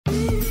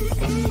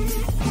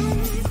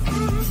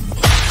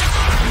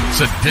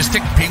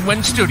Sadistic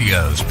Penguin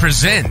Studios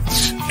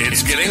presents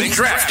It's Getting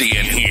Drafty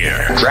in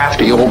Here.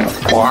 Drafty old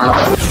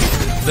farm.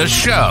 The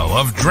show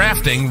of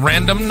drafting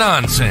random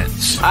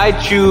nonsense. I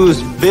choose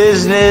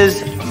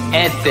business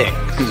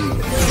ethics.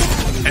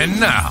 And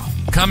now,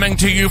 coming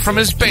to you from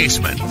his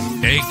basement,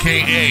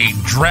 a.k.a.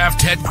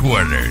 Draft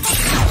Headquarters,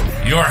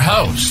 your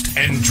host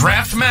and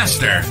draft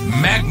master,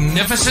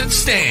 Magnificent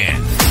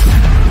Stan.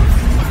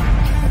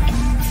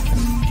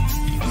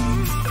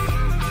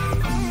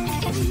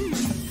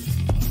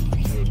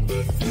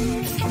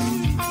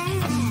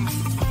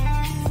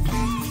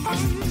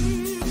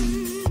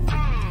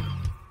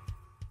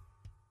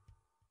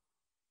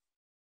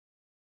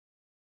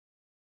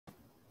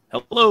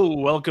 Hello,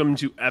 welcome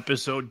to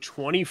episode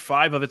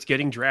 25 of It's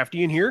Getting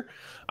Drafty in Here.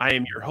 I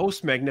am your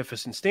host,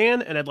 Magnificent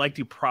Stan, and I'd like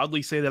to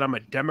proudly say that I'm a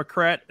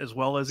Democrat as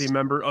well as a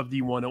member of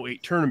the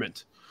 108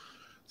 tournament.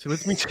 So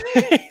with me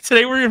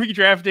today we're going to be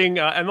drafting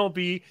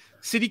MLB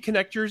City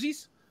Connect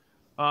jerseys.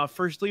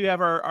 Firstly, we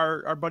have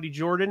our buddy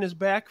Jordan is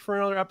back for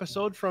another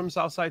episode from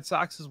Southside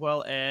Sox, as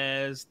well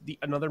as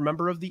another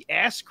member of the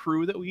Ass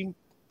Crew that we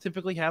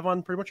typically have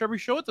on pretty much every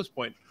show at this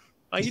point.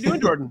 How you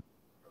doing, Jordan?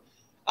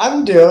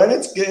 I'm doing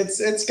it's good.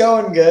 It's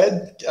going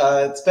good.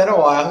 It's been a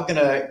while. I'm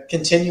gonna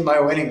continue my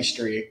winning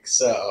streak.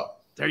 So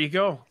there you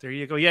go.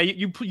 Yeah,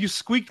 you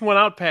squeaked one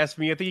out past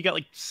me. I think you got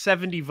like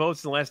 70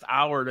 votes in the last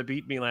hour to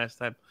beat me last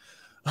time.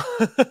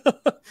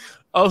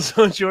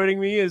 Also joining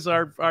me is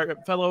our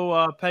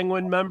fellow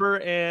Penguin member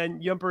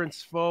and Yumper and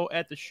Svo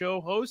at the show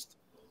host,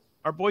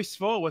 our boy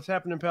Svo. What's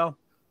happening, pal?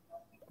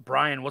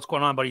 Brian, what's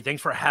going on, buddy?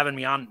 Thanks for having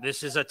me on.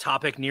 This is a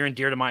topic near and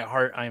dear to my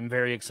heart. I am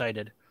very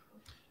excited.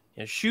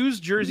 Yeah, shoes,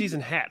 jerseys,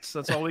 and hats.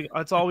 That's all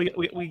we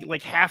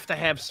like have to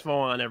have Svo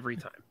on every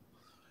time.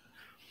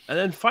 And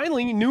then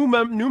finally, new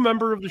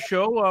member of the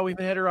show. We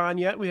haven't had her on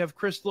yet. We have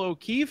Chrystal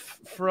O'Keefe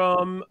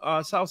from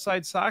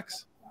Southside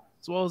Sox,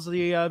 as well as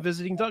the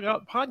Visiting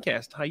Dugout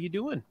podcast. How you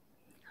doing?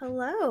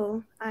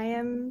 Hello, I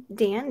am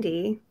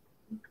dandy.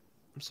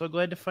 I'm so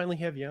glad to finally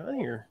have you on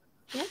here.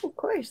 Yeah, of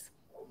course.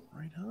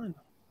 Right on.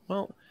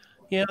 Well,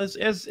 yeah,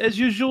 as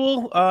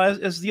usual,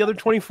 as the other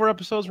 24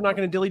 episodes, we're not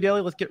going to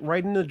dilly-dally. Let's get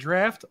right into the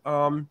draft.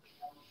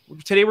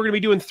 Today we're going to be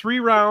doing 3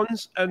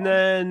 rounds, and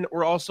then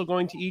we're also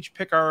going to each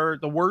pick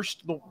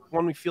the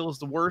one we feel is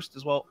the worst,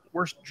 as well,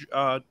 worst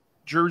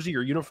jersey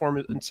or uniform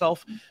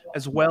itself,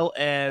 as well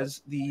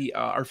as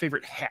our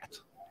favorite hat.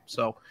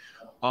 So,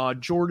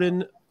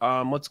 Jordan,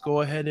 let's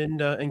go ahead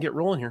and get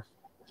rolling here.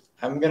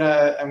 I'm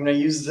gonna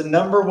use the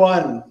number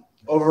 1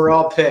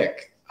 overall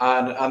pick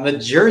on the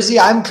jersey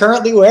I'm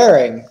currently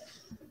wearing.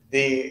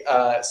 The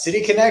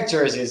City Connect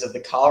jerseys of the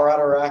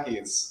Colorado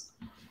Rockies.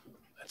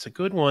 That's a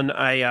good one.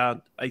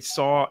 I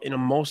saw in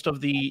most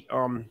of the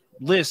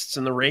lists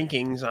and the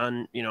rankings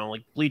on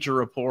like Bleacher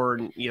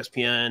Report and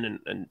ESPN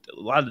and a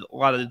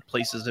lot of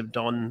places have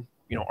done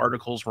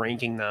articles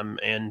ranking them,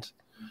 and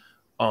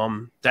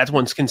that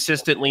one's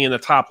consistently in the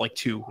top like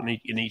 2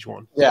 in each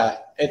one. Yeah,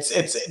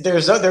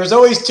 there's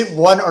always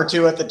 1 or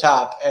 2 at the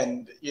top,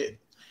 and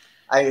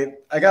I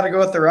got to go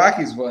with the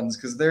Rockies ones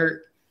because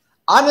they're.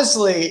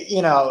 Honestly,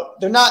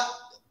 they're not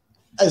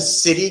a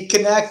city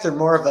connect. They're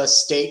more of a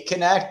state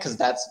connect because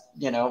that's,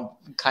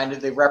 kind of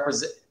they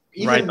represent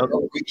even a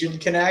region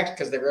connect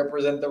because they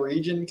represent the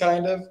region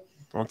kind of.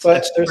 Well,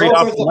 it's straight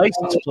off the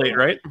license plate,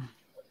 right?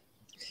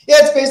 Yeah,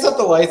 it's based off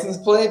the license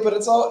plate, but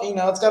it's all,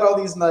 it's got all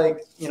these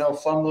like,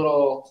 fun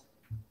little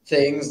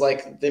things.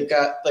 Like they've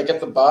got like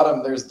at the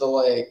bottom, there's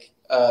the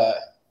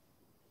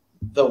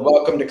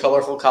Welcome to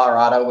Colorful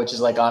Colorado, which is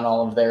like on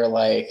all of their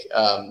like,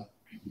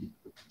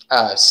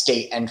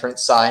 state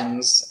entrance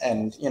signs,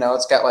 and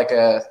it's got like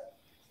a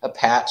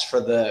patch for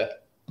the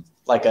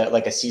like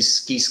a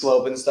ski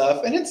slope and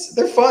stuff, and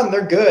they're fun,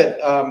 they're good.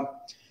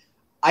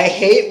 I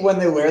hate when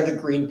they wear the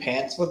green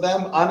pants with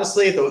them.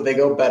 Honestly, they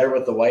go better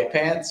with the white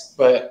pants,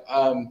 but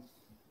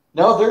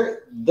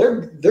no,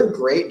 they're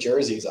great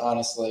jerseys.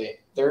 Honestly,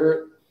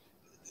 they're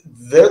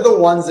the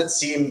ones that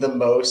seem the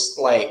most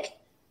like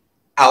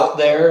out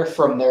there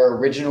from their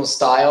original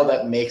style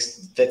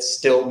that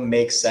still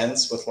makes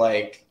sense with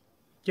like.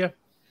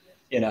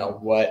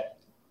 What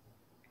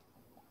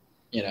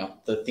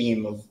the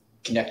theme of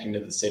connecting to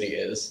the city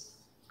is.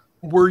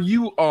 Were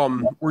you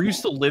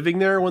still living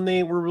there when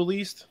they were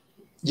released?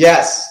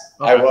 Yes,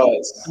 I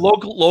was.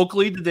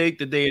 Locally,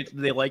 did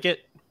they like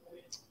it?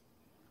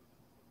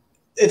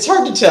 It's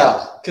hard to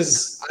tell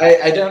because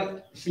I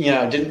don't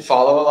didn't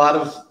follow a lot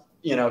of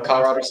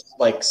Colorado's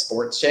like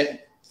sports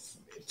shit.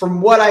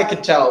 From what I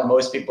could tell,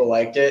 most people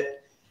liked it.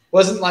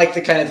 Wasn't like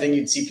the kind of thing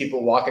you'd see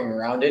people walking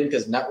around in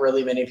because not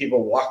really many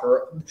people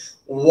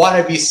want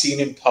to be seen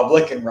in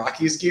public in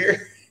Rockies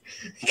gear.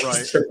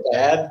 Right, they're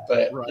bad,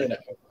 but right.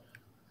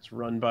 It's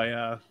run by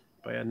a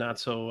not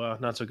so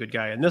good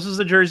guy. And this is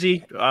the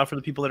jersey for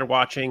the people that are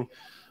watching.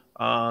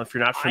 If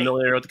you're not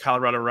familiar with the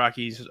Colorado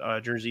Rockies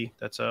jersey,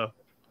 that's what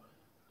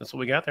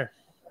we got there.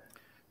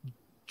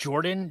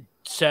 Jordan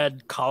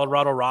said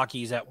Colorado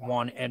Rockies at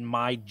 1, and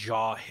my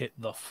jaw hit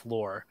the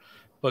floor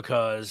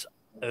because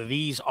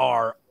these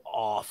are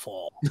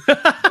awful.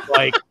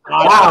 Like,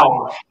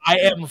 Wow. I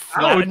am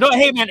flat. No,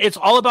 hey man, it's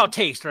all about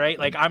taste, right?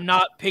 Like, I'm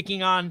not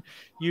picking on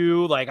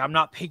you. Like, I'm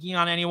not picking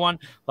on anyone.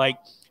 Like,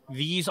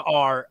 these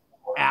are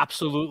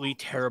absolutely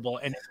terrible.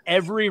 And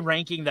every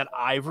ranking that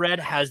I've read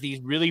has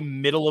these really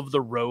middle of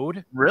the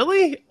road.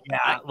 Really?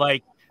 Yeah,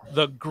 like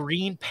the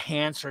green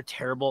pants are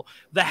terrible.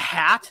 The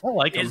hat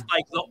is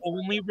like the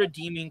only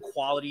redeeming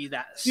quality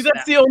that's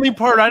the only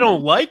part I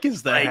don't like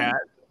is the hat.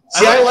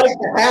 See, I like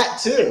the hat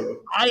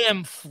too. I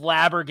am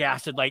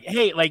flabbergasted. Like,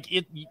 hey, like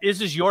this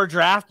is your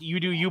draft. You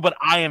do you, but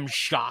I am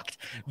shocked.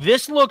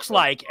 This looks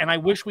like, and I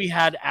wish we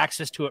had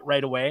access to it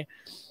right away.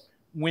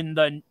 When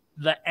the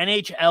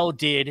NHL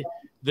did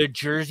the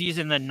jerseys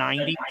in the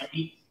 90s,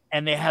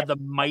 and they had the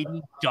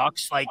Mighty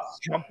Ducks like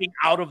jumping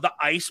out of the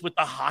ice with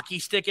the hockey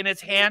stick in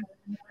its hand.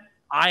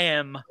 I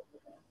am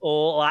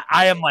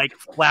like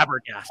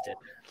flabbergasted.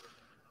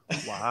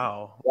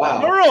 Wow.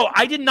 No,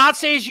 I did not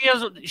say she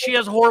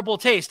has horrible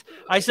taste.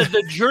 I said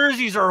the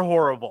jerseys are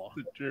horrible.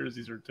 The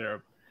jerseys are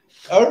terrible.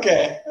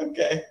 Okay.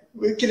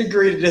 We can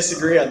agree to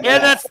disagree on that.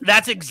 Yeah,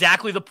 that's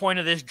exactly the point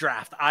of this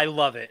draft. I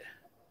love it.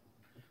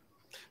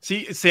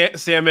 See,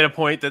 Sam made a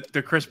point that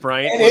the Chris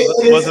Bryant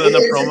wasn't in the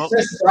promo.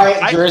 Chris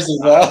Bryant jersey,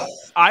 though.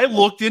 I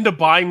looked into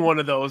buying one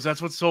of those.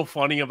 That's what's so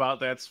funny about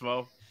that,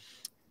 Svo.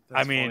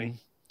 I mean,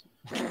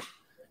 could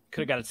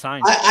have got it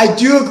signed. I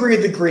do agree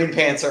the green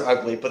pants are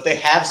ugly, but they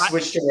have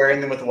switched to wearing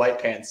them with white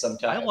pants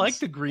sometimes. I like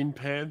the green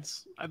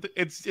pants.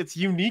 It's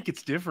unique.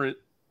 It's different.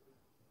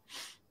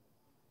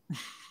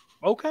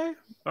 Okay.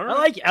 All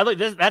right. I like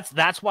this.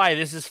 That's why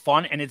this is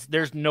fun, and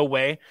there's no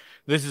way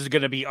this is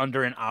going to be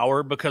under an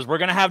hour because we're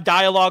going to have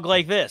dialogue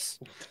like this.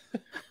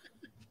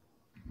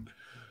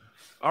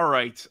 All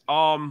right.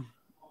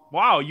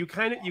 Wow, you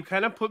kind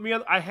of put me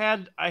on. I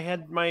had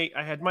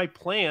my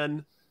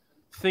plan,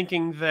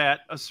 thinking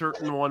that a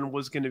certain one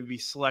was going to be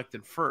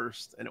selected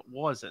first, and it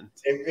wasn't.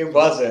 It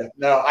wasn't.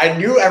 No, I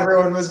knew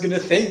everyone was going to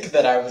think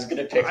that I was going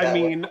to pick.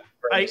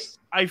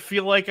 I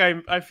feel like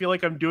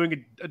I'm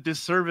doing a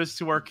disservice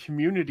to our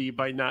community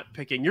by not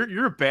picking.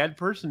 You're a bad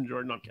person,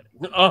 Jordan. I'm kidding.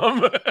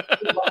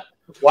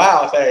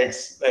 Wow,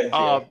 thanks. Thank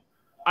you.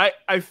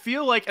 I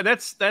feel like, and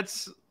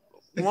that's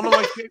one of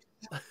my.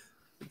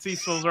 See,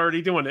 So's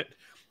already doing it.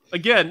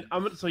 Again,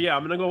 I'm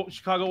gonna go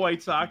Chicago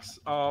White Sox.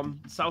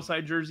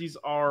 Southside jerseys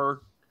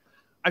are.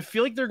 I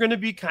feel like they're going to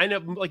be kind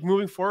of like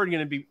moving forward, going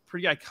to be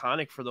pretty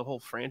iconic for the whole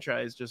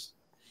franchise. Just,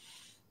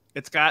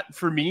 it's got,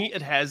 for me,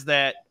 it has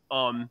that.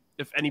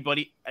 If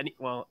everybody,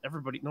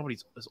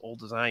 nobody's as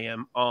old as I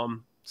am.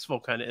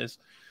 Svo kind of is.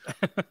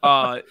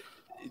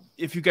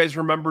 If you guys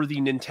remember the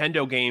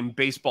Nintendo game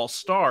Baseball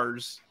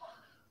Stars,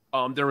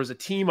 there was a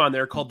team on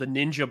there called the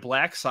Ninja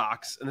Black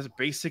Sox, and that's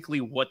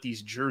basically what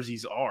these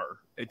jerseys are.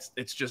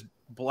 It's just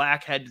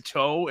black head to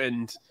toe,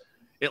 and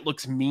it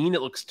looks mean,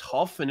 it looks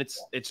tough, and it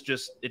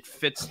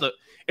fits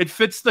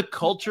the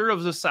culture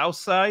of the South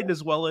Side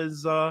as well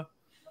as well,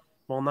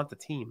 not the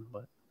team,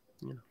 but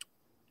you know.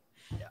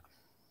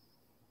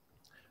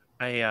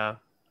 Yeah.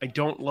 I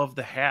don't love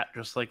the hat,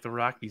 just like the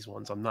Rockies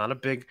ones. I'm not a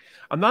big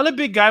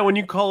guy when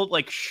you call it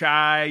like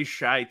Shy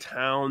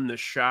Town, the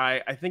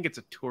Shy. I think it's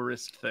a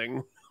tourist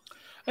thing.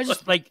 I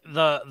just like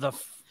the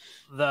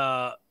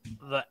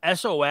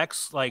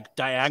SOX like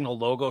diagonal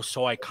logo,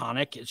 so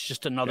iconic. It's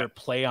just another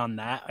play on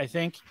that, I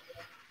think.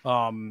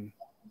 I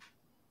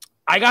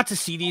got to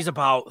see these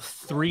about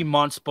 3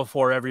 months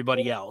before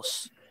everybody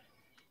else,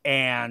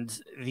 and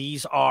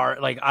these are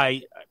like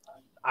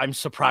I'm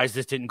surprised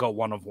this didn't go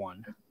one of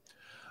one.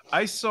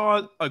 I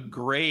saw a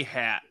gray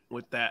hat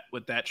with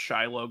that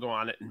Shy logo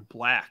on it in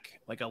black,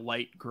 like a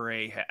light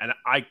gray hat, and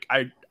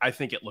I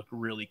think it looked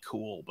really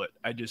cool, but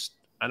I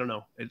don't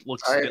know. It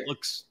looks.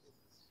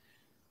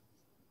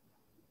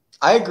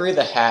 I agree.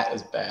 The hat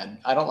is bad.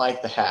 I don't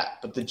like the hat,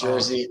 but the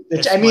jersey.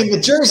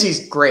 The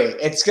jersey's great.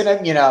 It's gonna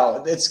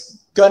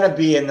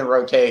be in the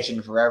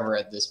rotation forever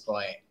at this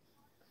point.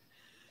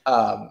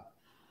 But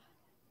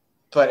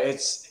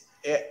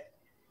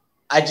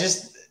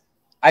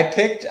I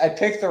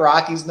picked the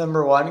Rockies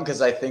number one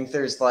because I think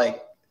there's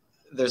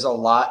a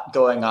lot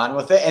going on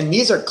with it, and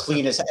these are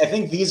clean as. I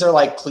think these are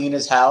like clean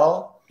as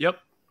hell. Yep.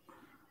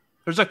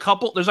 There's a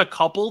couple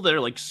that are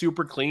like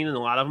super clean, and a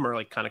lot of them are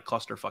like kind of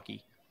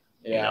clusterfucky.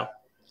 Yeah. You know?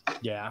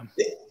 Yeah.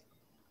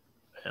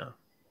 Yeah.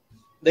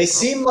 They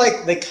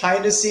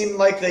kind of seem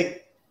like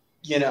they,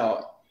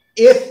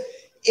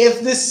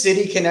 if the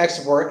City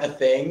Connects weren't a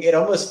thing, it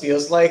almost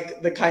feels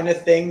like the kind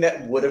of thing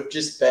that would have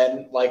just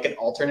been like an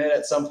alternate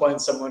at some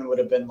point. Someone would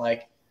have been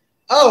like,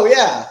 oh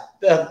yeah,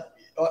 the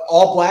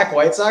all black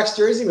White Sox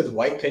jersey with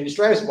white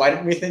pinstripes. Why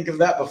didn't we think of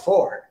that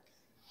before?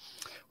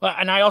 Well,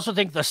 and I also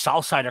think the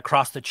South Side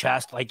across the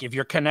chest, like if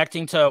you're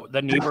connecting to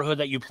the neighborhood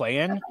that you play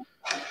in,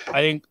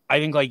 I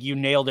think like you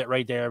nailed it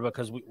right there,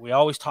 because we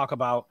always talk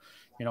about,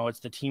 it's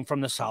the team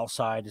from the South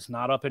Side. It's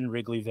not up in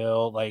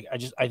Wrigleyville. Like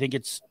I think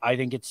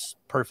it's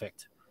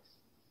perfect.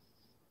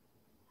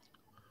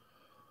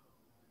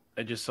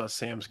 I just saw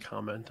Sam's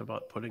comment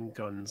about putting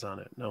guns on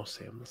it. No,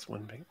 Sam, this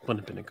wouldn't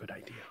have been a good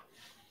idea.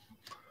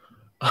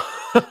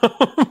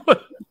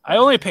 I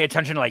only pay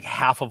attention to like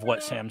half of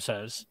what Sam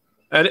says.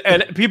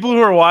 And people who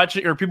are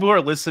watching or people who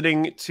are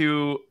listening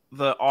to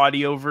the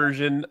audio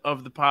version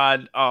of the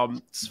pod,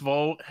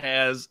 Svo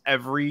has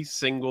every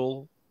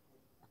single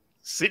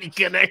City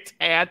Connect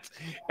hat,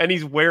 and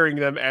he's wearing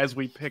them as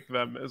we pick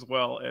them, as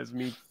well as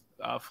me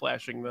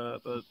flashing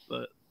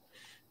the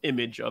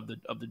image of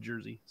the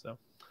jersey. So,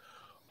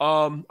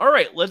 all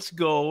right, let's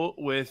go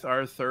with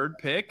our third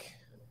pick.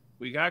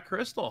 We got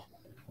Chrystal.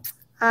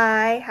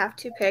 I have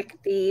to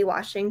pick the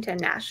Washington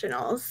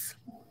Nationals.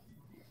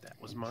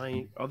 That was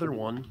my other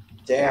one.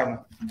 Damn,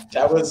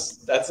 that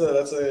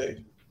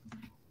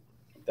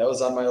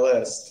was on my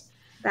list.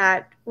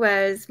 That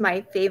was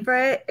my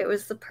favorite. It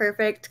was the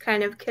perfect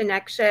kind of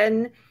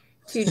connection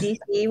to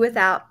DC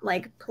without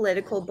like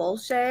political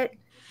bullshit.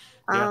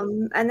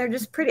 And they're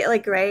just pretty.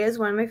 Like gray is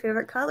one of my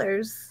favorite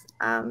colors.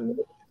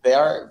 They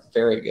are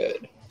very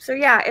good. So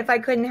yeah, if I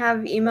couldn't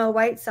have emo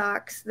White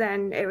Sox,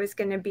 then it was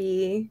going to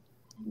be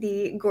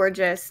the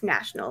gorgeous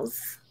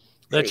Nationals.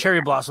 The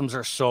cherry blossoms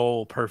are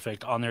so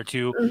perfect on there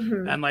too.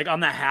 Mm-hmm. And like on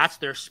the hats,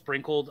 they're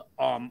sprinkled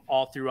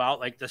all throughout,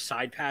 like the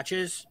side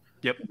patches.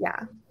 Yep.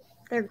 Yeah,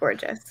 they're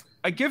gorgeous.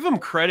 I give them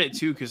credit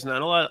too, because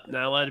not a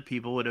lot of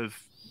people would have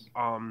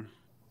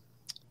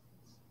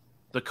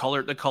the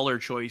color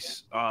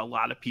choice. A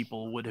lot of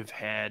people would have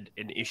had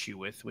an issue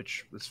with,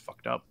 which was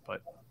fucked up,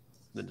 but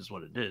that is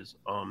what it is.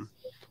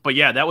 But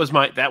yeah, that was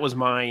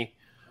my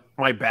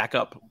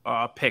backup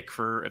pick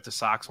for if the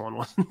Sox one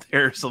wasn't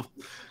there. So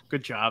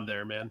good job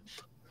there, man.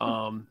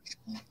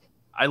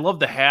 I love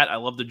the hat. I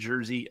love the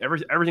jersey.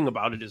 Everything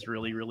about it is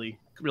really, really,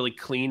 really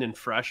clean and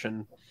fresh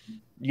and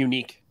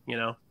unique, you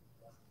know.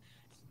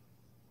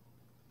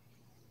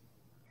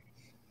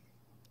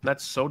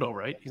 That's Soto,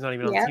 right? He's not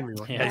even on the team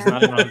anymore. Yeah, he's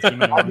not even on the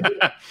team anymore.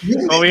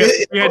 Oh, we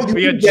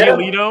had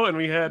Giolito and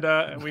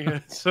we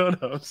had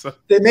Soto. So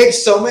They made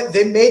so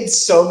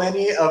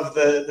many of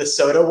the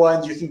Soto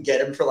ones. You can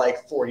get them for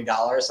like $40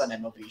 on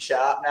MLB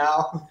Shop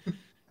now.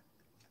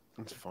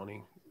 that's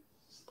funny.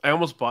 I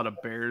almost bought a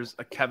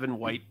Kevin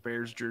White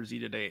Bears jersey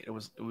today. It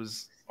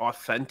was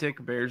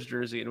authentic Bears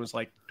jersey, and it was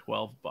like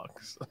 $12.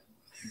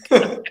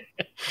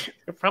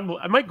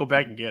 I might go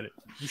back and get it.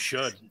 You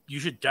should. You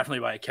should definitely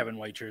buy a Kevin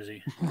White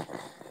jersey.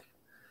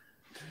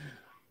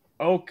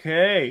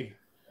 Okay.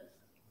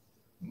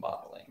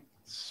 Modeling.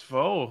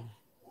 Svo.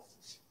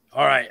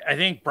 All right. I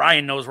think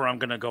Brian knows where I'm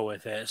going to go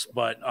with this,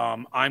 but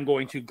I'm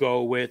going to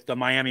go with the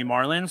Miami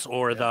Marlins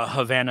or the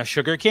Havana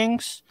Sugar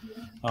Kings.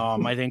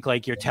 I think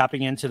like you're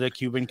tapping into the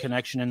Cuban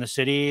connection in the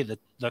city.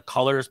 The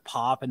colors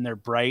pop and they're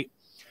bright.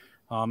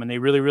 And they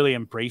really, really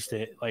embraced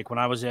it. Like when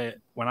I was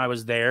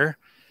there,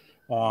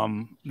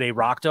 they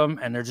rocked them,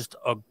 and they're just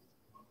a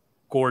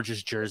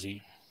gorgeous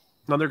jersey.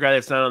 Another guy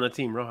that's not on the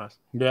team, Rojas.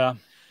 Yeah.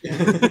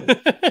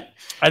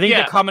 I think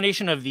the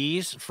combination of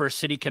these for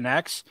City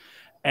Connects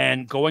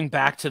and going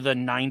back to the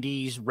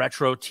 90s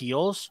retro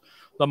teals,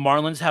 the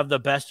Marlins have the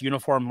best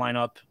uniform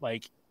lineup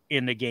like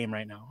in the game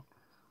right now.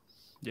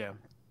 Yeah.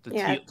 The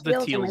teals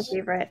teals are my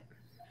favorite.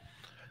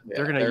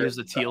 They're going to use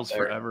the teals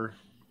forever.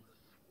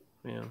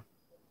 Yeah.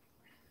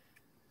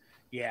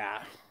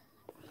 Yeah.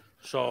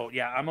 So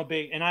yeah, I'm a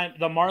big, and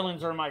the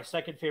Marlins are my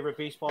second favorite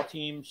baseball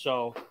team.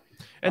 So,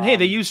 and hey,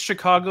 they use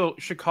Chicago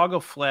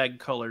flag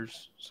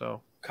colors.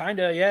 So kind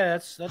of, yeah,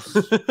 that's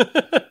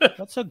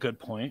that's a good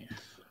point.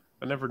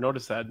 I never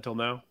noticed that until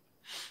now.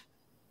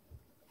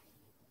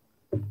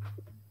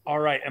 All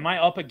right, am I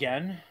up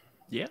again?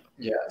 Yeah.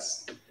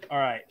 Yes. All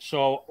right,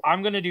 so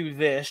I'm gonna do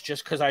this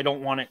just because I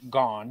don't want it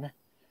gone.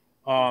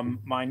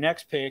 My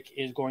next pick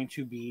is going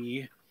to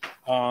be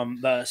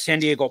the San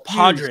Diego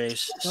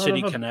Padres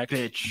City Connect.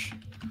 Bitch.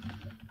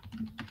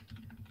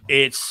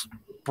 It's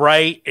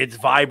bright, it's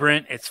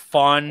vibrant, it's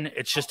fun.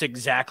 It's just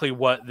exactly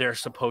what they're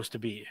supposed to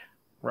be.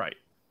 Right.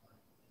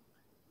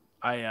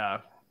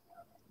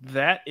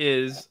 That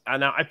is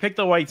now I picked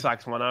the White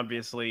Sox one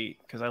obviously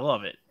because I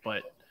love it,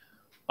 but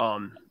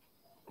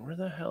where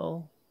the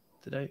hell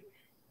did I?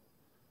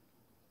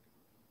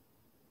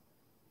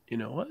 You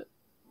know what?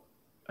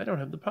 I don't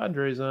have the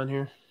Padres on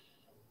here.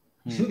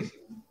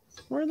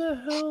 Where the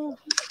hell?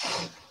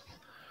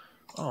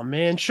 Oh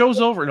man,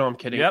 show's over. No, I'm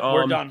kidding. Yep,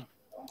 we're done.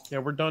 Yeah,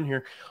 we're done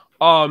here.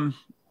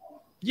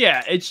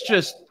 Yeah, it's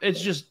just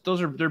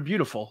they're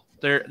beautiful.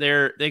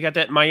 They got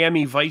that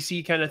Miami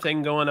Vicey kind of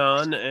thing going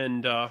on,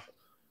 and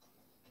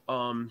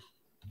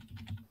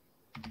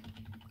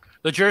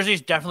the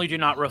jerseys definitely do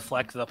not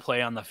reflect the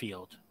play on the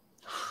field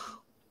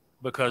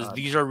because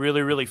these are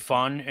really, really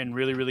fun and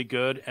really, really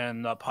good,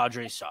 and the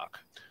Padres suck.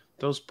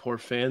 Those poor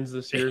fans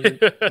this year,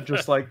 they're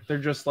just like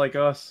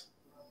us.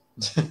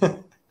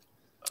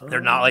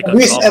 They're not like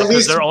us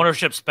because their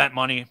ownership spent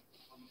money.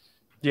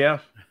 Yeah,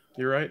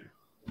 you're right.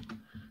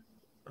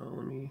 All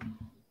right.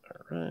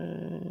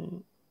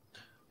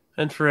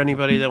 And for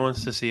anybody that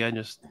wants to see, I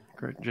just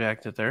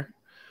jacked it there.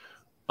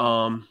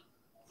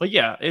 But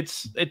yeah,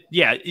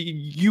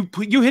 you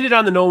hit it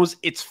on the nose.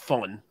 It's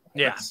fun.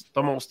 Yeah, that's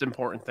the most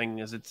important thing.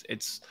 Is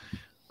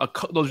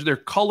they're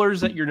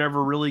colors that you're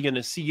never really going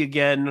to see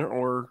again,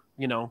 or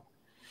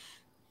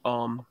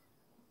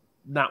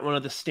not one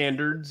of the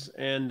standards,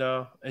 and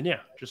yeah,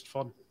 just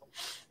fun.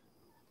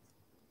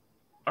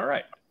 All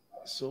right,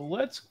 so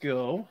let's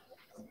go.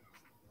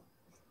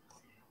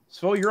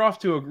 So you're off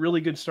to a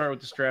really good start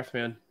with this draft,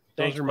 man.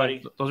 Those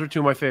are two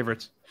of my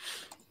favorites.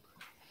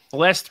 The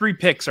last 3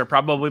 picks are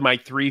probably my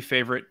 3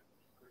 favorite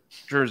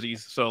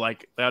jerseys. So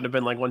like that would have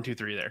been like 1, 2,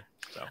 3 there.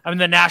 So. I mean,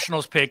 the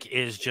Nationals pick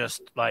is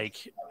just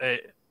like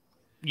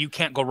you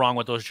can't go wrong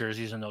with those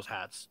jerseys and those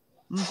hats.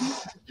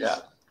 Mm-hmm. Yeah.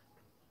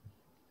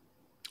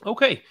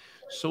 Okay,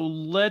 so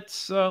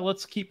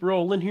let's keep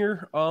rolling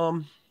here.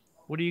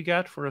 What do you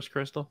got for us,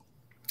 Chrystal?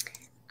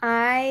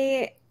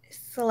 I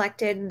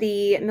selected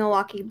the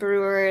Milwaukee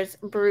Brewers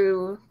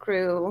Brew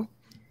Crew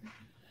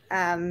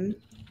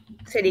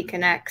City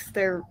Connects.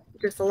 They're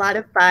just a lot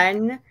of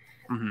fun.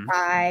 Mm-hmm.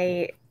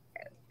 I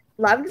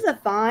loved the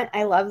font.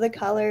 I love the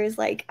colors.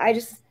 Like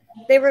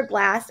they were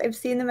blast. I've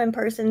seen them in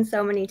person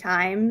so many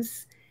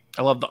times.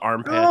 I love the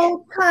arm patch.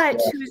 Oh,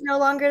 Touch, who's no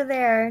longer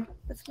there.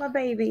 That's my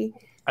baby.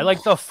 I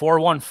like the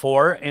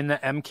 414 in the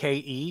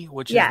MKE,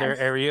 which is their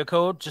area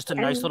code. Just a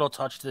nice little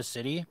touch to the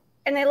city.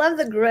 And I love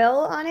the grill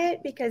on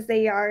it because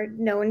they are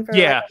known for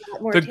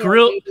more the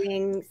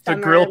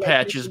grill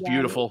patch is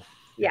beautiful.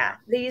 Yeah,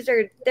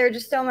 they're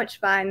just so much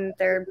fun.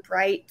 They're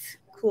bright,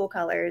 cool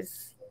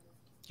colors.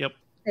 Yep,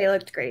 they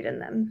looked great in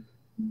them.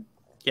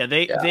 Yeah,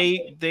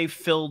 they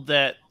filled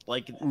that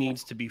like it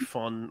needs to be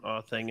fun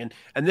thing,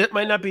 and that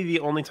might not be the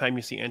only time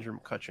you see Andrew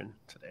McCutcheon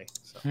today.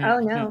 So. Oh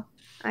no,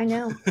 I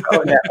know.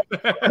 Oh yeah.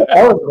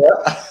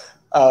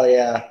 Oh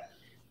yeah.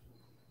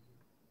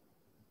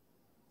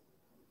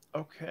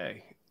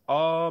 Okay.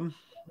 Give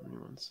me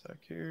 1 sec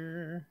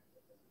here.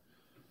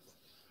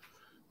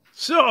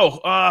 So,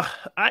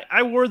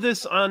 I wore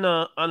this on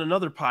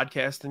another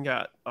podcast and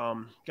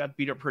got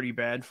beat up pretty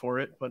bad for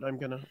it, but I'm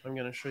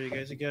gonna show you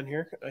guys again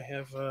here. I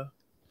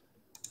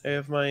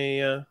have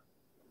my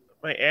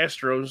my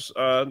Astros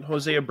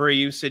Jose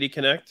Abreu City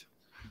Connect.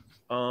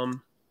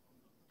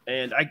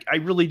 And I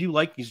really do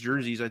like these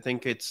jerseys. I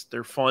think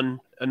they're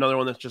fun. Another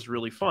one that's just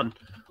really fun.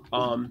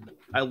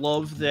 I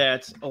love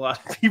that a lot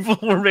of people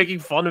were making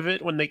fun of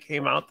it when they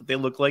came out, that they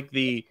look like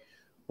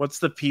what's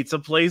the pizza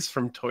place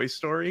from Toy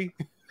Story?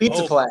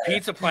 Pizza Planet.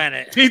 Pizza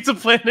Planet. Pizza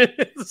Planet.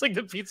 It's like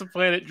the Pizza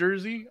Planet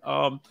jersey.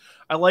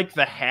 I like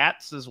the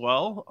hats as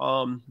well.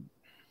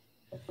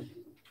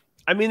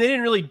 I mean, they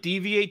didn't really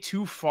deviate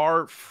too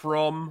far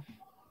from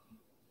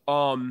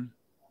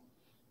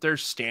their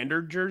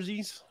standard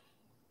jerseys.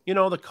 You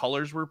know, the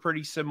colors were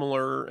pretty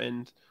similar,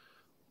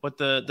 but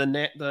the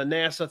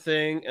NASA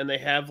thing, and they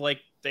have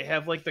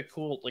the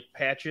cool like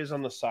patches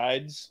on the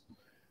sides,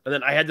 and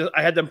then I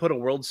had them put a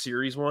World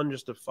Series one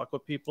just to fuck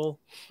with people.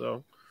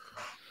 So,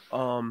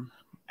 I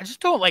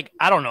just don't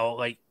I don't know.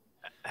 Like,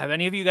 have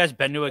any of you guys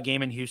been to a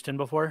game in Houston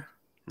before?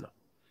 No.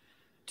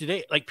 Do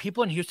they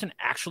people in Houston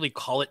actually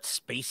call it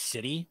Space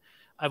City?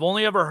 I've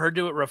only ever heard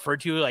it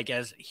referred to like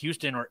as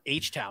Houston or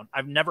H-Town.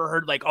 I've never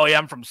heard oh yeah,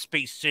 I'm from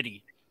Space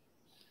City.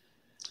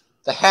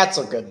 The hats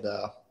are good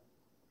though.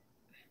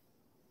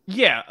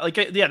 Yeah,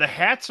 the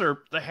hats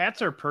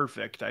are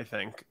perfect, I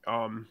think.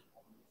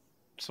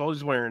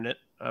 Sully's wearing it,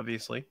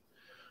 obviously.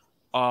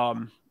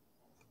 Yeah,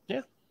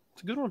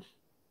 it's a good one.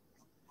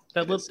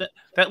 That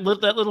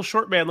little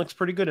short man looks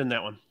pretty good in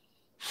that one.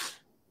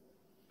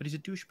 But he's a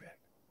douchebag.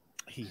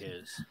 He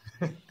is.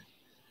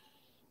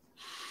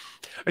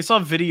 I saw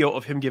a video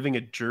of him giving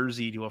a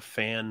jersey to a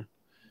fan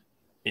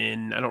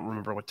I don't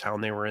remember what town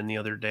they were in the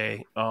other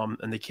day.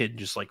 And the kid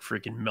just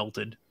freaking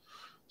melted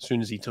as soon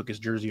as he took his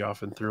jersey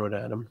off and threw it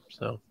at him.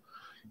 So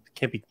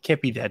can't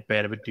be that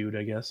bad of a dude,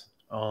 I guess.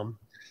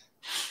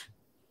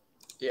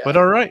 Yeah. But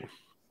all right.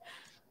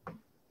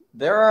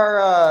 There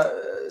are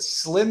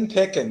slim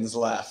pickings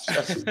left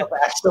of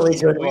actually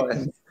good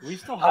ones. We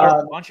still have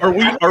a bunch of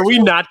Are we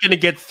not going to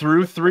get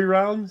through 3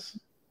 rounds?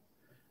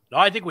 No,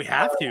 I think we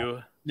have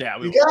to. Yeah,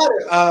 we got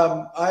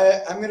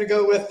it. I'm going to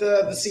go with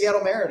the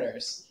Seattle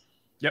Mariners.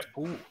 Yep.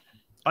 Ooh,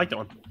 I like that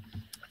one.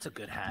 That's a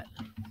good hat.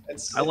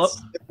 I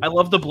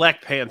love the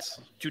black pants.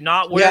 Do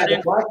not wear it.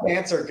 The black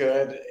pants are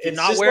good. Do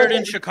not wear it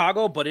in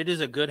Chicago, but it is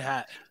a good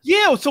hat.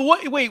 Yeah. So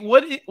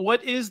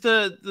what is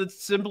the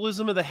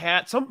symbolism of the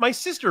hat? My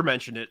sister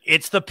mentioned it.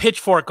 It's the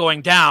pitchfork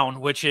going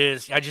down, which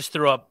is I just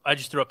threw up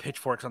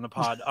pitchforks on the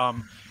pod.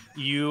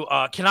 You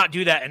cannot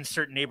do that in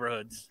certain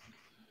neighborhoods.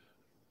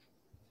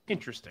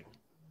 Interesting.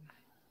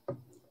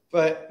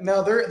 But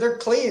no, they're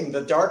clean.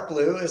 The dark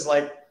blue is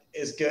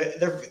good.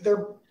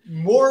 They're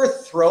more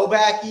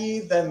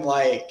throwbacky than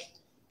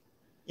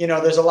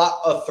there's a lot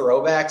of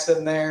throwbacks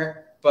in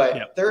there,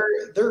 but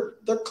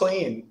they're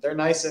clean. They're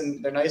nice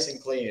and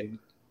clean.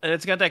 And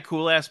it's got that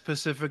cool ass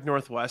Pacific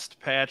Northwest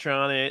patch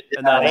on it. Yeah,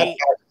 and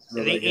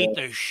they ate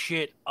the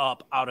shit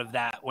up out of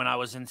that when I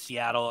was in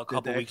Seattle a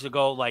couple weeks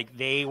ago.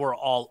 They were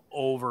all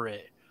over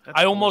it.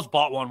 I almost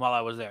bought one while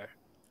I was there.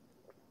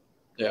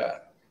 Yeah.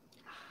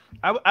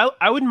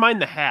 I wouldn't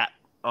mind the hat.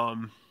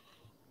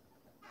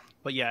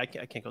 But yeah, I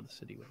can't go to the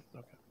city with it.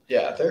 Okay.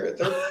 Yeah, they're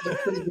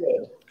pretty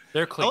good.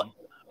 They're clean.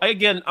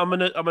 Again, I'm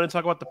gonna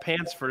talk about the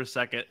pants for a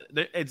second.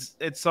 It's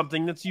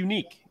something that's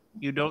unique.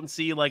 You don't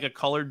see like a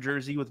colored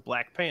jersey with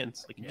black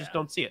pants. Like you just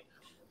don't see it.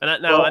 And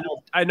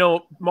I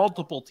know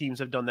multiple teams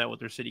have done that with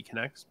their City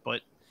Connects,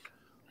 but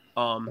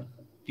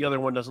the other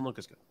one doesn't look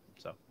as good.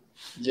 So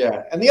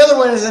yeah, and the other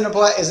one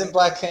isn't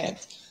black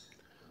pants.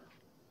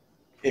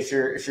 If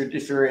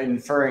you're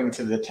inferring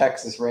to the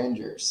Texas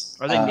Rangers,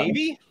 are they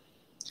Navy?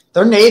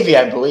 They're Navy,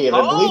 I believe.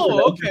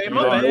 Okay,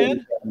 my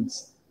bad.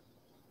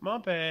 My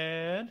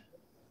bad.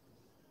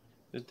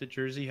 Does the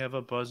jersey have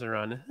a buzzer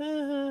on it?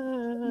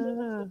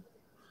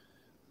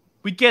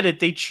 We get it.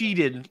 They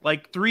cheated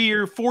like 3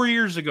 or 4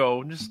 years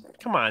ago. Just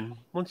come on.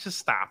 Let's just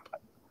stop.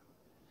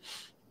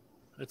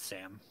 It's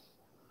Sam.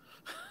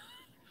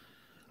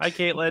 Hi,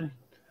 Caitlin.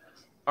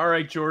 All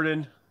right,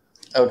 Jordan.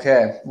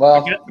 Okay.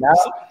 Well, now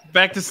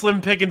back to Slim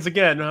Pickens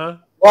again, huh?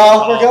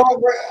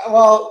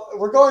 Well,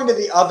 we're going to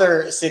the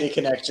other City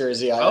Connect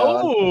jersey I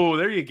own.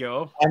 There you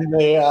go. And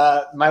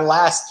my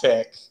last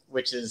pick,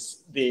 which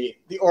is the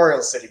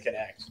Orioles City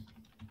Connect.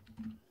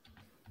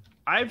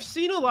 I've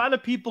seen a lot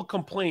of people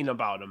complain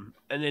about them,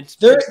 and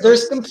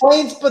there's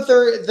complaints, but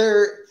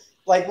they're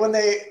like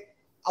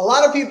a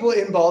lot of people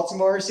in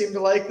Baltimore seem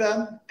to like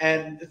them,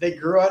 and they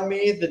grew on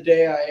me the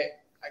day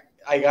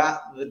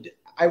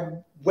I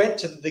went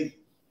to the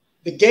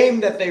game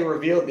that they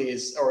revealed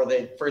these, or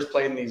they first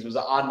played in these, was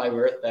on my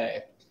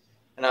birthday,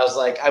 and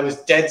I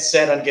was dead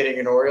set on getting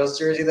an Orioles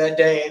jersey that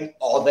day, and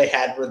all they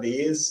had were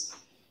these.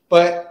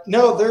 But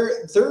no,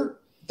 they're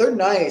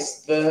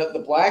nice.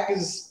 The black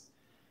is.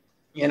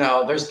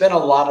 There's been a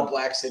lot of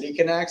black City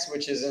Connects,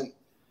 which isn't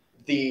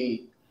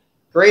the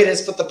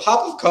greatest, but the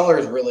pop of color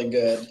is really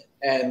good.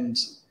 And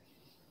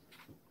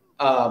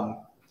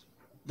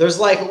there's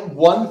like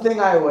one thing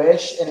I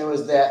wish, and it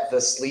was that the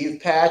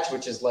sleeve patch,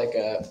 which is like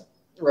a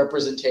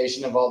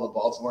representation of all the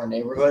Baltimore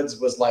neighborhoods,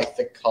 was like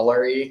the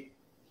colory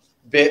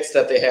bits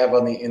that they have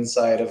on the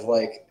inside of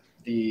like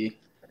the,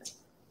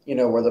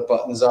 where the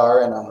buttons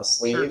are and on the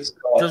sleeves.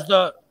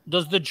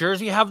 Does the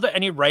jersey have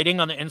any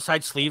writing on the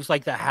inside sleeves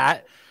like the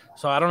hat?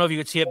 So I don't know if you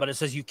could see it, but it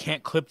says you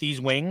can't clip these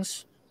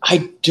wings.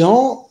 I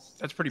don't.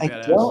 That's pretty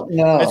badass. I don't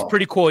know. It's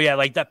pretty cool. Yeah,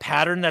 like that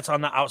pattern that's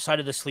on the outside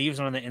of the sleeves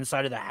and on the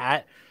inside of the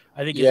hat,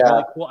 I think is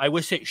really cool. I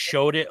wish it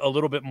showed it a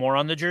little bit more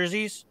on the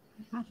jerseys.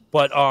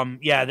 But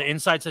the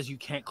inside says you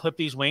can't clip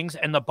these wings,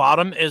 and the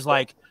bottom is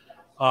like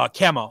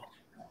camo.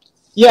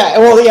 Yeah,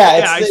 well,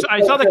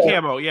 I saw the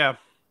camo. Yeah,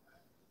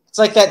 it's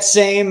like that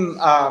same.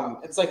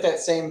 It's like that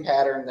same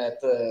pattern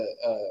that the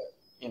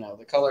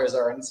colors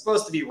are, and it's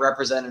supposed to be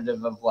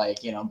representative of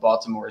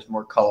Baltimore is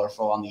more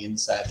colorful on the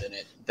inside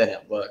than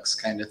it looks,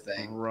 kind of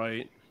thing.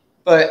 Right.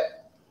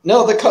 But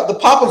no, the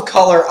pop of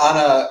color on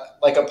a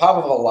pop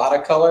of a lot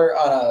of color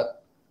on a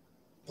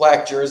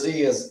black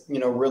jersey is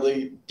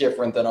really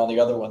different than all the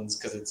other ones,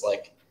 because it's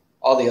like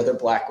all the other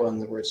black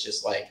ones where it's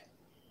just like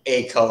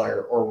a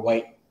color or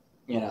white.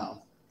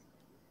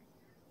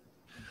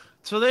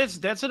 So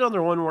that's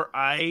another one where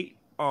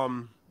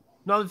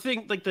now the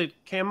thing, like the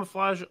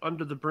camouflage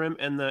under the brim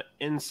and the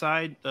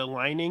inside, the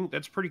lining,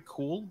 that's pretty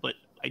cool, but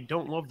I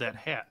don't love that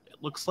hat. It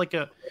looks like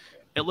a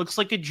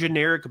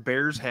generic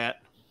Bears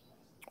hat,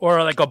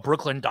 or like a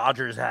Brooklyn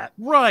Dodgers hat.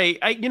 Right.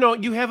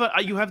 You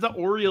have the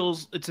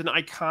Orioles. It's an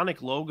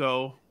iconic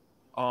logo.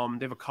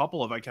 They have a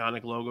couple of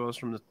iconic logos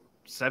from the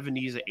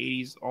 70s, the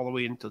 80s, all the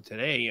way into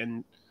today,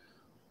 and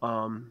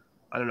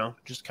I don't know,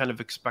 just kind of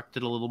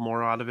expected a little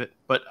more out of it.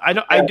 But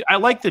I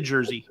like the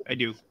jersey. I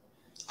do.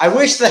 I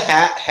wish the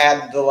hat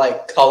had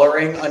the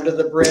coloring under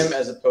the brim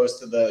as opposed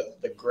to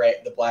the gray,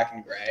 the black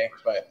and gray.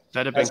 But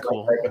that'd have been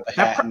cool.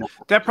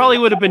 That probably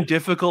would have been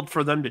difficult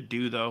for them to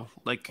do, though.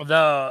 Like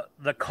the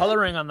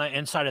coloring on the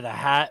inside of the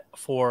hat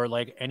for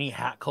any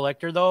hat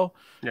collector though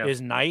is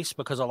nice,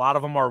 because a lot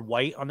of them are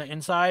white on the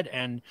inside,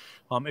 and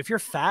if you're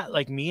fat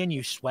like me and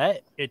you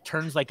sweat, it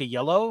turns like a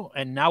yellow,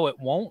 and now it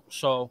won't.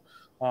 So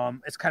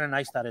it's kind of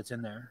nice that it's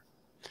in there.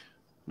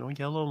 No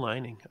yellow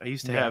lining. I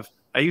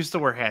used to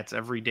wear hats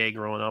every day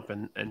growing up,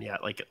 and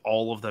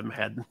all of them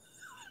had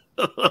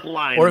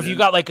lines. Or if you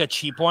got a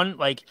cheap one,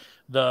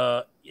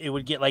 it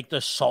would get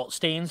the salt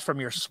stains from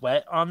your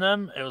sweat on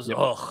them. It was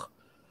ugh.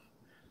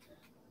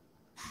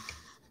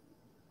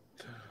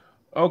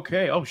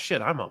 Okay. Oh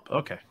shit, I'm up.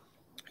 Okay.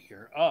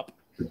 You're up.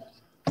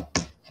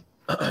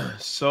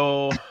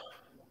 So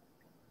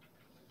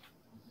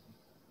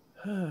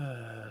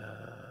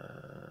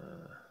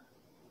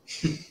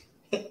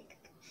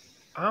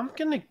I'm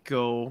gonna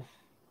go.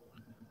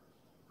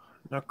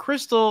 Now,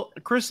 Chrystal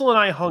and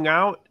I hung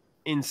out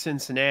in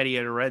Cincinnati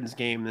at a Reds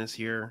game this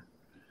year.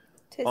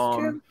 Tis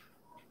true.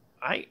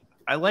 I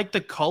like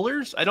the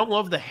colors. I don't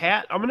love the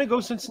hat. I'm gonna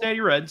go Cincinnati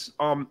Reds.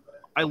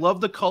 I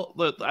love the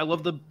I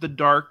love the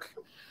dark.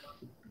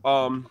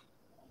 I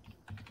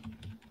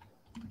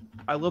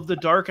love the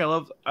dark.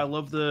 I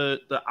love the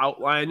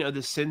outline of the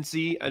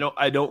Cincy.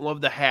 I don't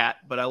love the hat,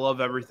 but I love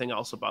everything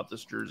else about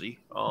this jersey.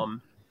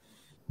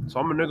 So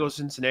I'm gonna go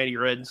Cincinnati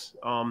Reds.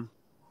 Kind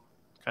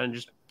of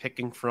just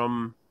picking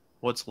from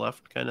what's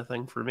left, kind of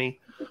thing for me.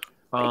 They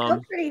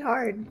go pretty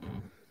hard.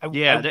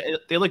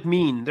 They look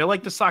mean. They're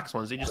like the Sox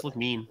ones. They just look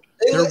mean.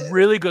 They're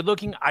really good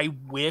looking. I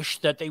wish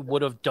that they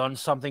would have done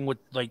something with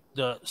like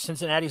the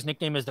Cincinnati's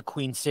nickname is the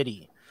Queen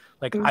City.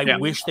 Like I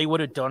wish they would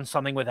have done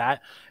something with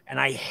that. And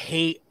I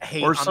hate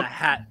on the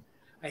hat.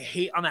 I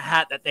hate on the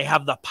hat that they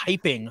have the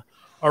piping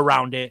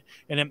around it,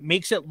 and it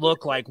makes it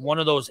look like one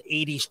of those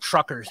 80s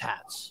truckers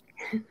hats,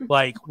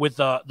 like with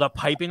the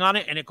piping on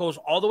it, and it goes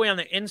all the way on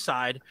the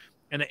inside,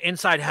 and the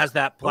inside has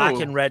that black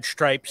and red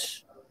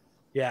stripes.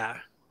 Yeah.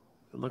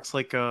 It looks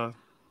like Tron.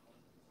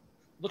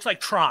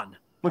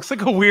 Looks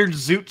like a weird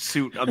zoot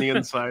suit on the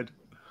inside.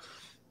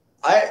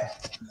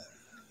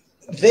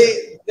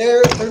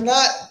 They're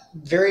not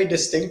very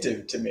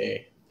distinctive to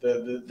me.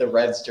 The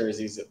Reds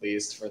jerseys, at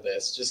least for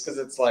this, just because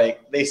it's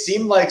like they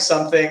seem like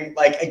something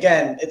like,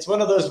 again, it's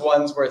one of those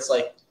ones where it's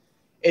like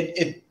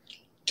it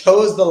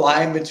toes the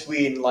line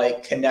between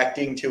like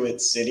connecting to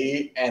its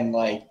city and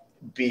like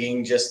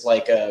being just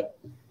like a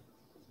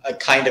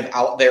kind of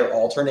out there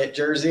alternate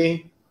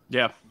jersey.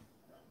 Yeah.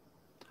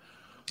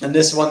 And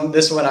this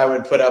one I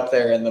would put up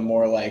there in the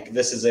more like,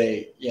 this is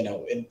a,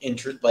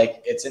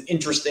 it's an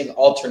interesting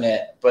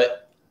alternate, but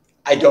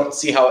I don't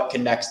see how it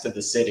connects to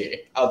the city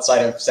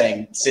outside of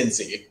saying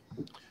Cincy.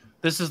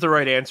 This is the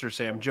right answer,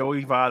 Sam.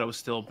 Joey Votto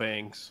still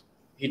bangs.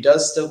 He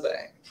does still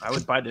bang. I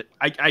would buy it.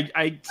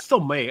 I still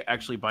may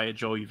actually buy a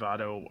Joey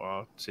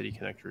Votto City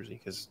Connect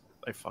jersey because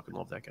I fucking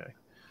love that guy.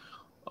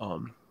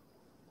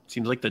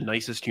 Seems like the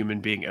nicest human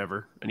being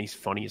ever, and he's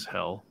funny as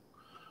hell.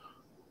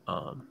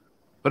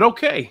 But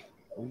okay,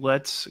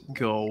 let's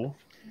go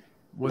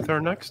with our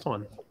next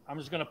one. I'm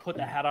just going to put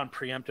the hat on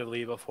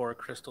preemptively before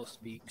Chrystal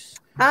speaks.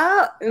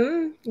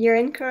 Oh, you're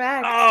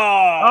incorrect.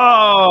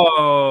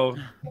 Oh.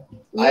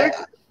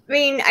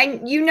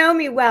 You know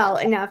me well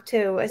enough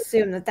to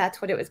assume that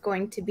that's what it was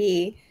going to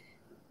be,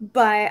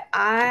 but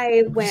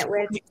I went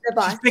with the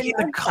Boston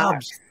Red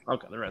Sox.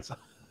 Okay, the Red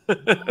Sox.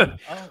 Oh,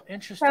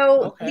 interesting.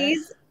 So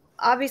these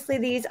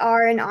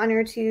are in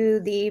honor to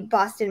the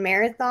Boston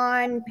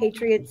Marathon,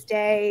 Patriots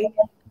Day.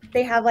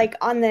 They have like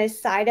on the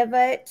side of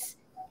it,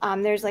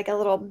 there's like a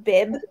little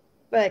bib,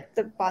 like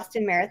the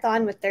Boston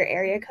Marathon with their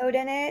area code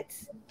in it.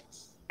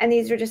 And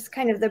these are just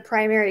kind of the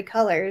primary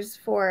colors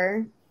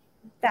for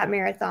that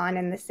marathon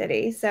in the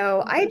city.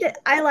 So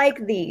I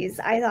like these.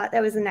 I thought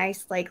that was a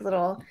nice like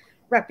little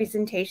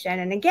representation.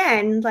 And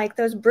again, like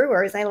those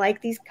Brewers, I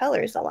like these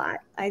colors a lot.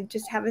 I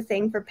just have a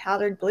thing for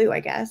powdered blue, I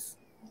guess.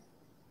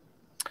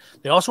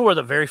 They also were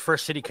the very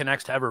first City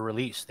Connects to ever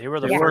release. They were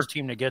the first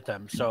team to get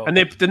them. So, and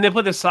didn't they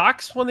play the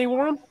Sox when they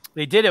wore them?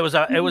 They did. It was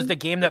the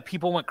game that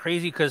people went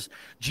crazy because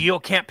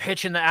Gio can't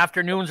pitch in the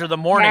afternoons or the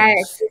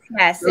mornings.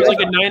 Yes. It was like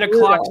a 9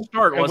 o'clock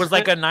start. It was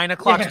like a 9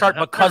 o'clock start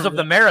because of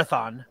the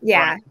marathon.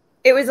 Yeah. Right.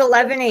 It was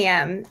 11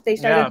 a.m. They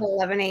started at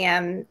 11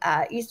 a.m.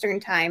 Eastern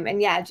time.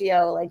 And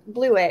Gio like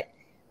blew it.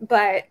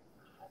 But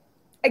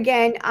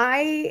again,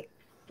 I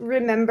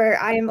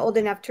am old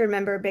enough to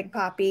remember Big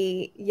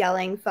Papi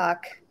yelling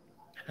fuck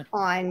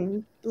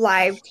on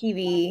live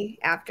TV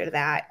after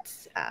that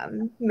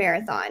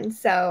marathon.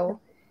 So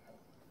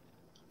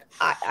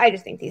I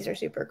just think these are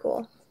super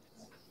cool.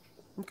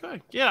 Okay.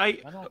 Yeah,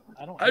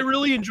 I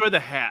really enjoy the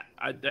hat.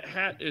 The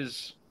hat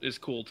is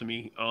cool to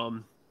me.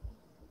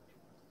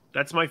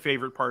 That's my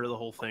favorite part of the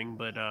whole thing,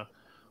 but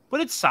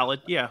it's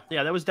solid. Yeah,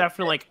 that was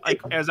definitely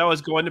like as I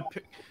was going to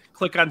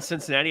click on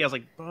Cincinnati, I was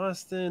like,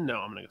 Boston? No,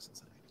 I'm going to go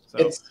Cincinnati.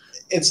 So.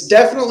 It's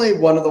definitely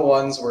one of the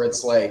ones where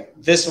it's like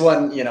this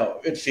one,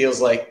 it feels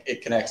like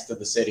it connects to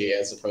the city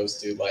as opposed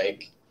to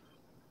like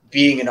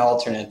being an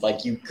alternate.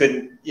 Like you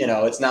couldn't,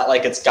 it's not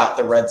like it's got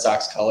the Red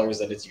Sox colors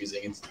that it's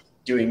using. It's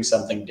doing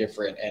something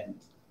different. And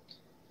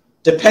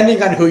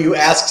depending on who you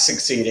ask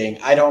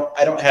succeeding, I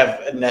don't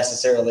have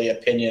necessarily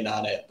opinion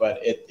on it, but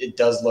it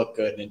does look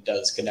good and it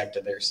does connect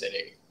to their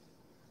city.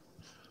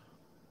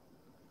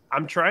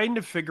 I'm trying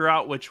to figure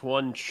out which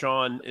one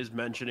Sean is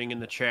mentioning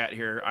in the chat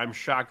here. I'm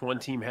shocked one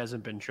team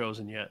hasn't been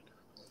chosen yet.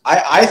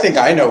 I think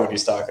I know what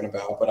he's talking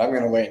about, but I'm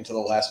going to wait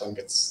until the last one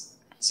gets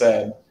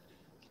said.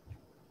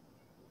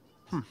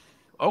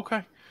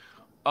 Okay.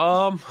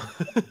 Svo?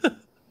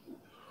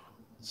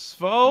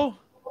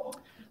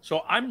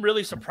 So I'm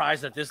really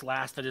surprised that this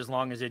lasted as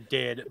long as it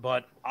did,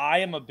 but I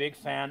am a big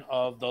fan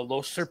of the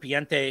Los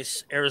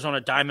Serpientes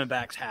Arizona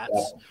Diamondbacks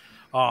hats.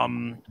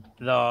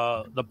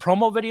 The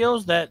promo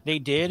videos that they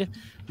did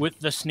with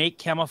the snake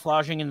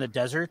camouflaging in the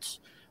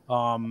deserts,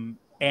 and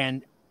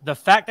the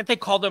fact that they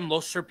called them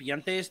Los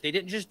Serpientes, they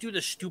didn't just do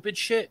the stupid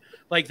shit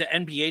like the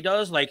NBA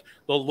does, like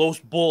the Los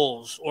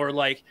Bulls, or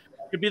like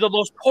it could be the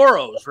Los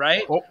Toros,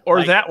 right? Or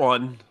like, that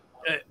one.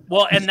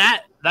 Well, and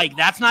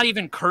that's not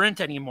even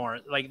current anymore.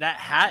 Like that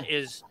hat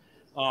is,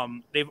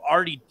 they've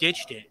already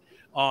ditched it.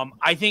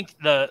 I think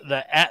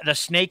the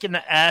snake in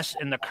the S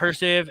and the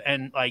cursive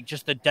and like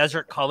just the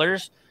desert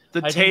colors.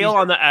 The tail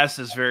on the S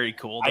is very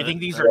cool. I think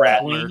these are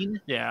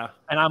clean. Yeah.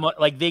 And I'm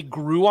like, they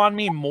grew on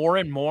me more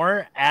and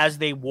more as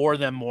they wore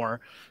them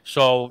more.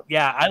 So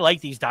yeah, I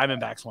like these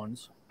Diamondbacks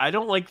ones. I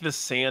don't like the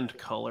sand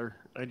color.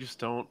 I just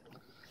don't.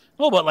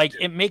 Well, but like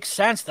it makes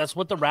sense. That's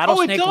what the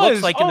rattlesnake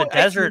looks like in the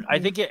desert. I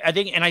think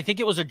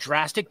it was a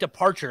drastic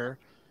departure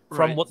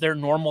from what their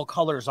normal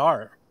colors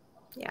are.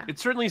 Yeah. It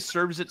certainly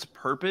serves its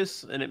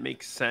purpose and it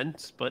makes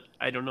sense, but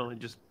I don't know.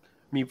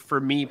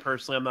 For me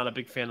personally, I'm not a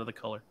big fan of the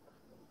color.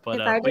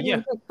 But if I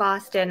didn't pick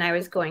Boston, I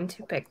was going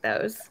to pick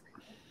those.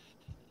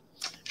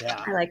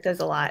 Yeah. I like those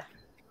a lot.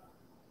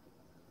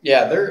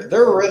 Yeah, they're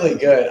really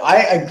good. I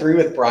agree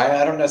with Brian.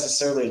 I don't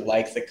necessarily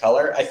like the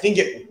color. I think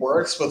it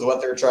works with what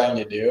they're trying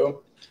to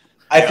do.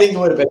 I think it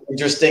would have been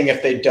interesting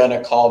if they'd done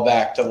a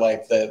callback to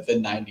like the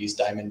 90s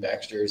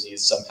Diamondbacks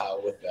jerseys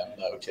somehow with them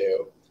though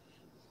too.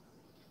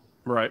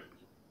 Right.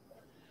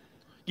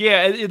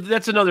 Yeah,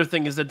 that's another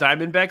thing is the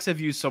Diamondbacks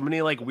have used so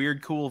many like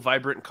weird, cool,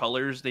 vibrant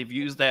colors. They've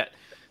used that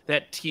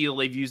teal.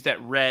 They've used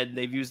that red.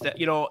 They've used that,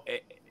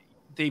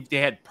 they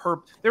had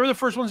purple. They were the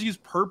first ones to use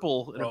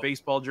purple in a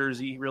baseball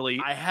jersey,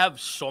 really. I have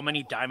so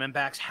many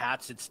Diamondbacks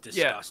hats. It's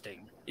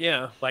disgusting.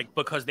 Yeah. Like,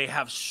 because they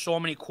have so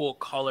many cool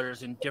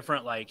colors and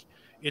different, like,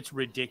 it's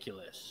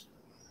ridiculous.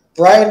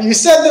 Brian, you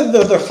said that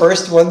they're the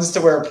first ones to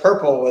wear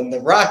purple when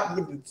the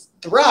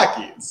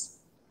Rockies.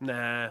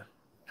 Nah.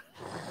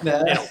 They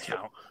don't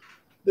count.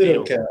 They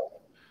don't count.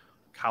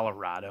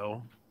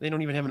 Colorado. They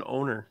don't even have an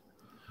owner.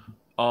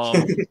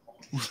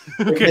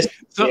 Okay.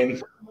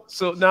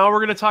 So now we're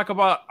gonna talk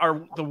about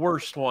the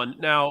worst one.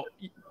 Now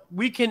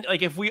we can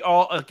if we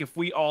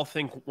all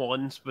think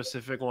one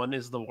specific one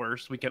is the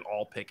worst, we can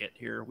all pick it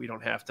here. We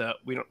don't have to.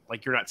 We don't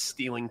you're not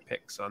stealing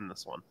picks on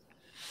this one.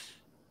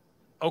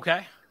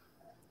 Okay.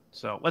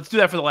 So let's do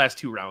that for the last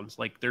 2 rounds.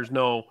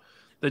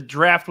 The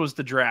draft was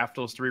the draft,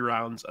 those 3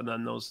 rounds, and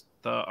then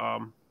the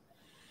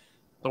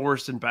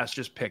worst and best.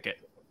 Just pick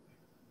it.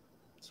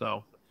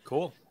 So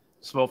cool.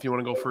 So if you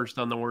want to go first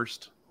on the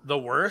worst. The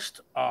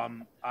worst,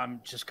 I'm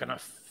just going to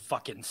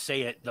fucking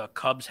say it, the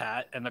Cubs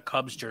hat and the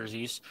Cubs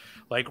jerseys.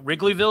 Like,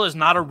 Wrigleyville is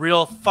not a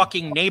real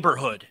fucking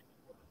neighborhood.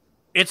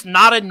 It's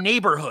not a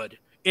neighborhood.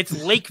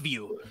 It's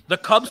Lakeview. The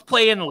Cubs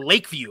play in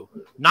Lakeview,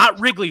 not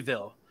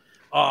Wrigleyville.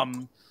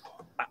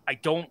 I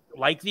don't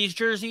like these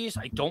jerseys.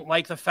 I don't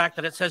like the fact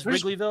that it says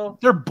Wrigleyville.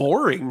 They're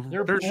boring.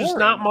 There's just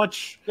not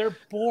much. They're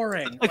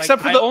boring.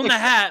 Except for I own the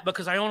hat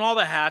because I own all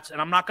the hats, and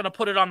I'm not going to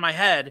put it on my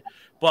head,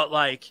 but,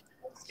 like,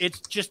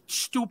 it's just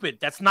stupid.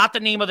 That's not the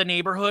name of the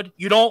neighborhood.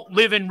 You don't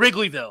live in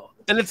Wrigleyville.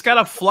 And it's got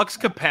a flux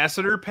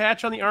capacitor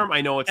patch on the arm.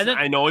 I know it's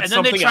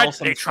something else.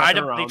 They try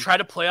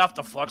to play off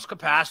the flux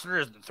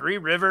capacitors, the Three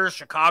Rivers,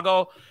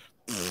 Chicago.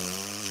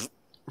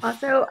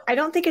 Also, I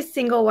don't think a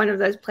single one of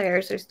those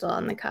players are still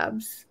on the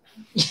Cubs.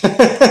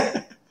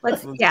 Yeah.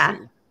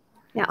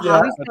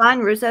 Hobby's gone,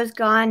 Russo's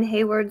gone,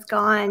 Hayward's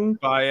gone.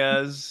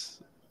 Baez.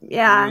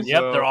 Yeah.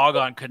 Yep, they're all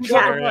gone.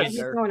 Contreras.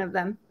 Yeah, one of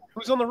them.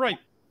 Who's on the right?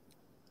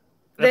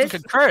 That's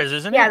Contreras,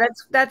 isn't it? Yeah,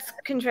 that's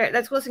Contreras.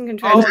 That's Wilson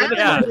Contreras.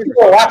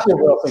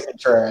 Wilson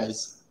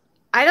Contreras.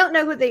 I don't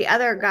know who the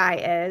other guy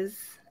is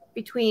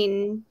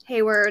between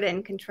Hayward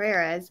and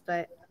Contreras,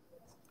 but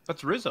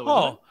that's Rizzo.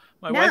 Oh,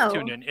 my wife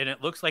tuned in, and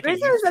it looks like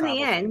Rizzo's in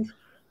the end.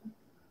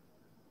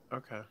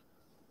 Okay.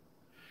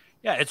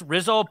 Yeah, it's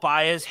Rizzo,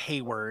 Baez,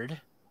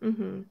 Hayward.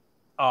 Mm-hmm.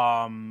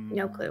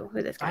 No clue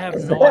who this guy is. I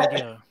have no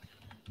idea.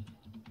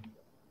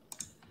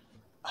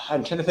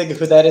 I'm trying to think of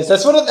who that is.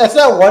 That's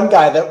that one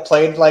guy that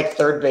played like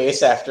third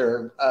base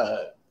after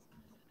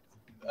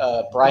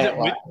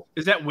Bryant.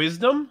 Is that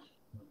Wisdom?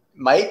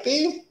 Might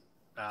be.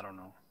 I don't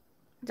know.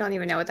 Don't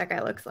even know what that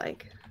guy looks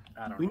like.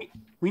 I don't know.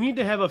 We need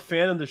to have a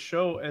fan of the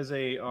show as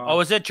a.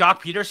 Is it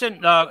Jock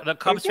Peterson? The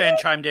Cubs fan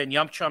chimed in.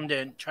 Yump chimed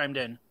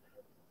in.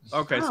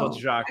 Okay, so it's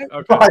Jock.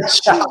 Okay.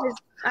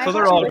 So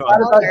they're all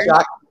gone. About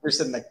Jock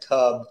Peterson, the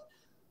Cub.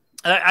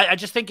 I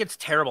just think it's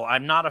terrible.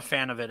 I'm not a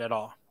fan of it at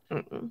all.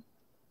 Mm-mm.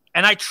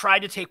 And I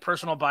tried to take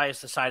personal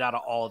bias aside out of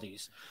all of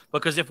these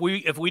because if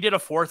we did a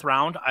 4th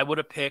round, I would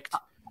have picked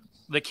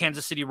the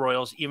Kansas City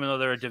Royals, even though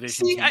they're a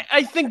division team.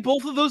 I think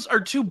both of those are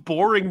too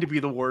boring to be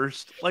the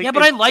worst. But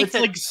I like it's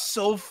like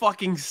so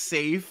fucking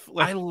safe.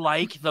 I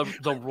like the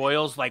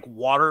Royals, like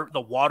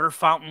the water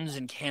fountains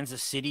in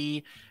Kansas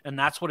City, and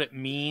that's what it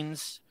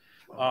means.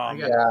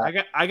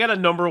 I got a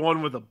number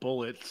 1 with a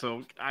bullet.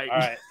 So all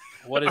right,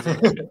 what is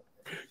it?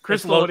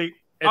 Chrystal,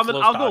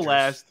 I'll go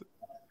last.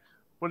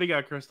 What do you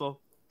got, Chrystal?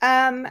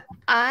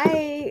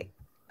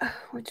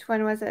 Which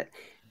one was it?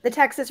 The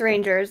Texas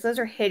Rangers. Those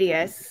are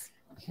hideous.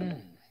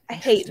 I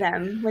hate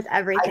them with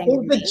everything. I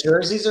think the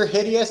jerseys are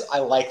hideous. I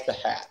like the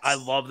hats. I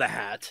love the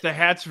hat. The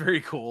hat's very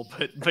cool,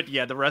 but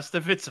yeah, the rest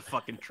of it's a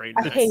fucking train.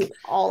 I hate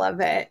all of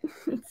it.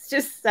 It's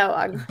just so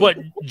ugly. But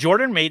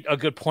Jordan made a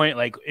good point.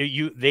 Like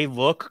they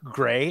look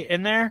gray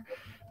in there,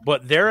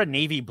 but they're a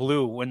navy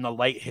blue when the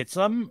light hits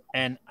them,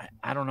 and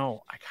I don't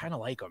know. I kind of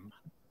like them.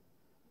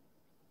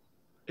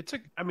 It's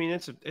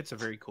a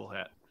very cool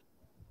hat.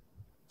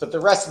 But the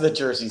rest of the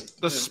jerseys,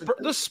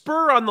 the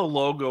spur on the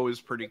logo is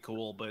pretty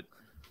cool, but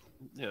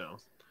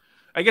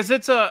I guess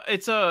it's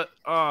an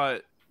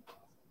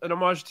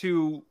homage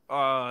to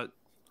one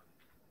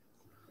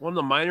of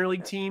the minor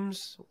league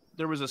teams.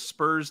 There was a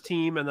Spurs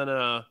team, and then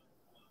I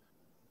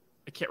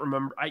can't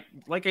remember.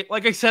 Like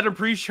I said in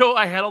pre-show,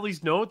 I had all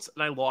these notes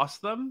and I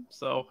lost them.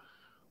 So,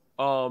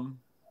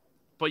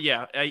 but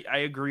yeah, I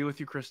agree with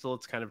you, Chrystal.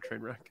 It's kind of a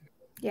train wreck.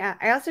 Yeah,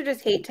 I also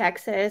just hate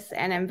Texas,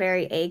 and I'm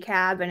very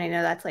ACAB, and I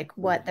know that's like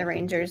what the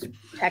Rangers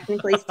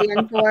technically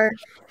stand for.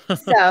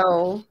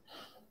 So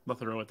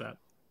Nothing wrong with that.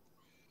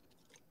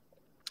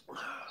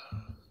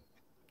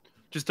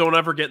 Just don't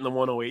ever get in the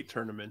 108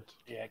 tournament.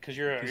 Yeah, because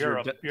you're a If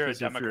you're a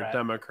Democrat.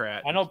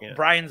 Democrat. I know you can't.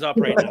 Brian's up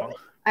right now.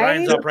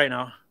 Up right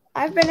now.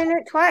 I've been in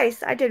it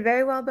twice. I did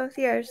very well both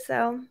years.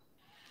 So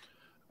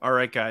All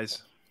right,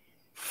 guys.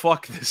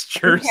 Fuck this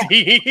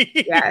jersey.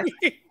 Yes.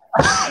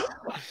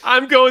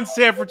 I'm going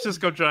San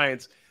Francisco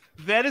Giants.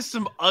 That is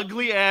some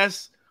ugly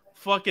ass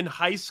fucking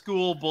high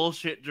school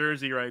bullshit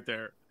jersey right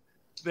there.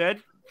 That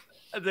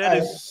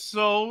is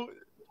so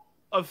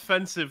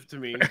offensive to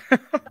me.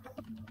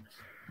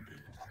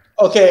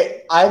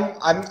 Okay,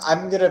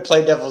 I'm gonna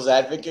play devil's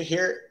advocate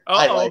here.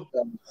 I like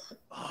them.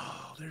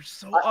 Oh, they're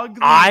so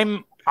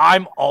ugly.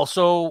 I'm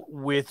also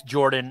with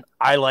Jordan.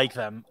 I like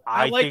them.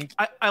 I like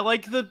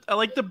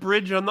the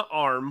bridge on the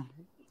arm.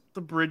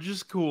 The bridge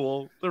is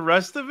cool. The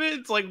rest of it,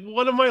 it's like,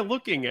 what am I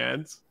looking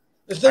at?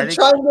 They're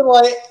trying to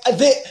like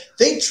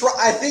they try.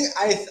 I think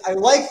I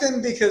like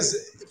them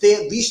because they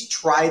at least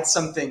tried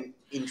something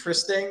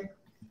interesting.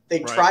 They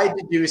tried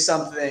to do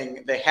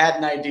something. They had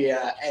an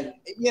idea, and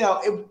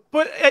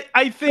But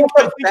I think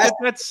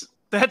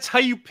that's how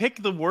you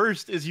pick the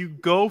worst. Is you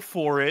go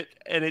for it,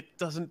 and it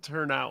doesn't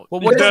turn out.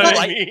 Well,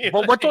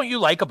 what don't you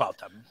like about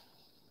them?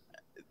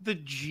 The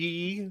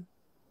G.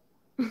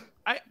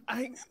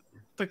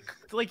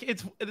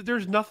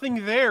 There's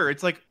nothing there.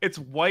 It's like it's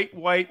white,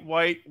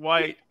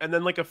 and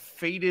then like a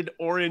faded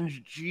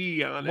orange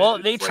G on it. Well,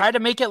 they try to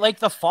make it like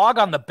the fog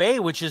on the bay,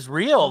 which is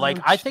real.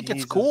 I think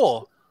it's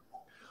cool.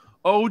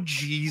 Oh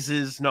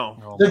Jesus,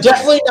 no! They're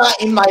definitely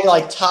not in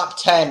my top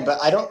 10,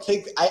 but I don't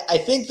think I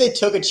think they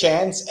took a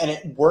chance and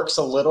it works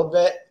a little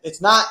bit.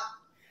 It's not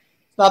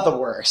the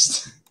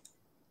worst.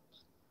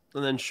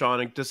 And then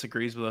Sean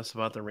disagrees with us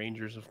about the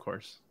Rangers, of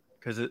course,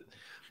 because it.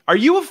 Are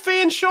you a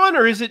fan, Sean,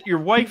 or is it your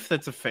wife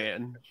that's a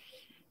fan?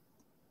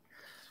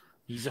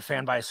 He's a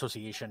fan by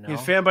association now. He's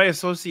a fan by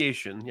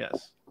association,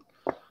 yes.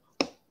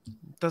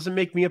 Doesn't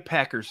make me a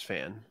Packers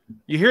fan.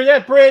 You hear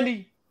that,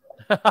 Brandy?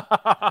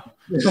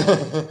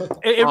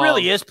 It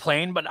really is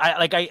plain, but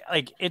I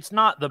it's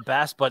not the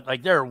best, but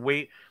they're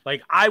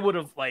I would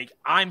have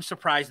I'm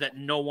surprised that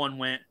no one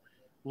went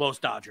Los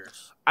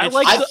Dodgers. I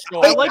like the blue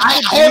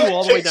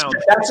all the way down.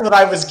 That's what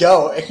I was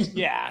going.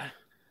 Yeah.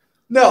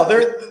 No,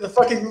 they're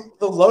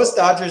the Los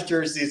Dodgers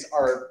jerseys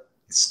are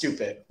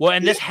stupid. Well,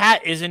 and this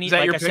hat isn't even. Is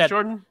that your pick,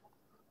 Jordan?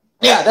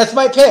 Yeah, that's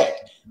my pick.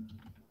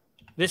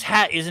 This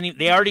hat isn't even.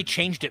 They already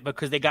changed it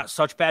because they got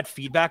such bad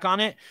feedback on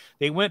it.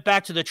 They went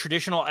back to the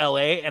traditional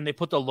LA and they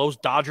put the Los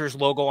Dodgers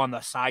logo on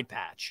the side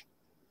patch.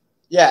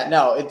 Yeah,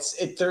 no,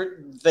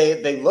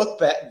 they look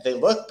bad. They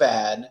look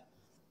bad.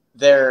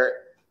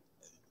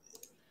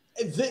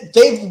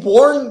 They've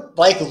worn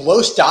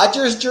Los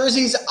Dodgers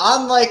jerseys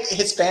on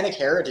Hispanic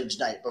Heritage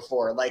Night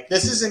before.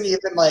 This isn't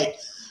even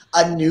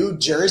a new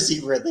jersey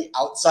really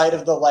outside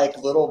of the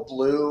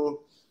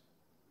little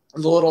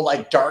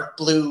dark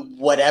blue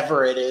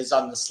whatever it is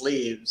on the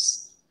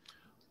sleeves.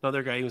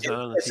 Another guy who's not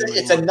on the team.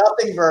 It's a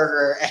nothing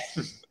burger,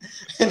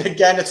 and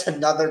again, it's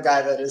another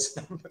guy that is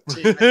on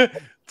the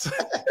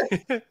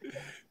team.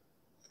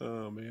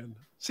 Oh man.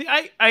 See,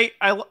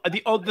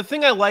 the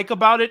thing I like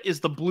about it is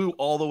the blue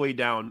all the way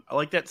down. I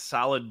like that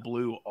solid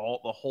blue.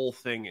 The whole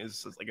thing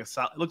is like a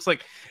solid. It looks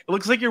like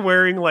you're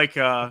wearing like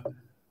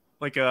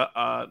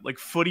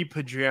footy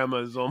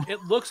pajamas. Almost. It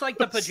looks like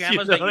the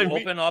pajamas that you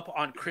open up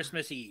on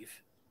Christmas Eve.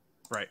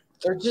 Right.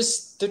 They're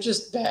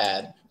just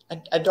bad.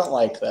 I don't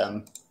like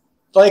them.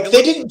 They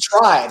didn't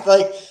try.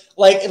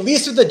 At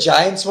least with the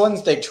Giants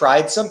ones, they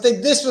tried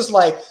something. This was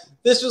like,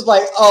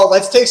 oh,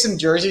 let's take some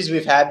jerseys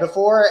we've had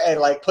before and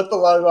put the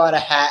logo on a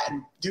hat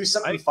and do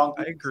something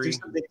funky. I agree. Do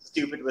something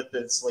stupid with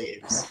the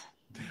sleeves.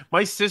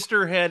 My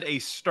sister had a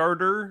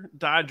starter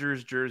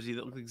Dodgers jersey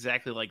that looked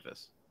exactly like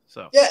this.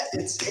 So yeah,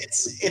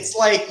 it's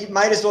like you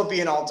might as well be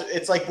an alternate.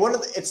 It's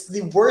it's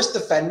the worst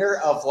offender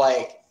of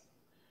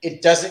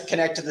it doesn't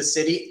connect to the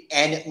city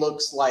and it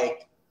looks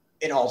like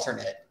an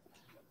alternate.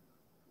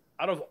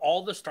 Out of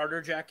all the starter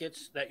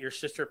jackets that your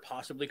sister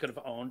possibly could have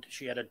owned,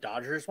 she had a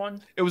Dodgers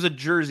one? It was a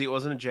jersey. It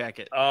wasn't a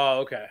jacket. Oh,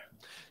 okay.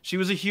 She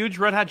was a huge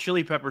Red Hot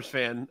Chili Peppers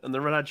fan, and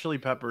the Red Hot Chili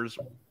Peppers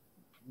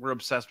were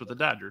obsessed with the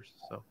Dodgers.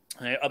 So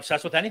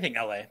obsessed with anything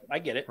LA. I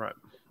get it.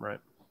 Right.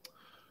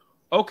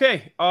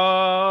 Okay.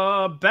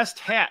 Best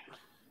hat,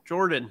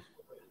 Jordan.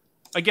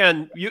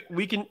 Again,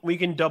 we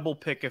can double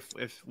pick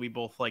if we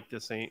both like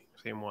the same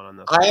one on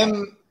this.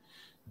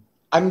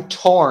 I'm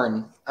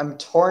torn. I'm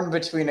torn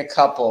between a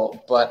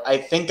couple, but I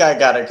think I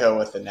gotta go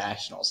with the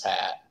Nationals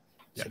hat.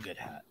 It's a good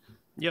hat.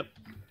 Yep.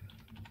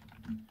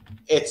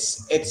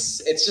 It's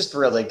just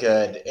really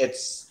good.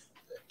 It's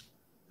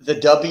the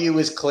W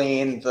is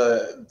clean.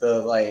 The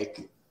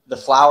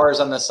flowers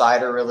on the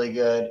side are really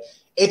good.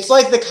 It's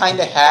the kind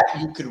of hat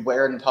you could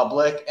wear in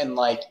public and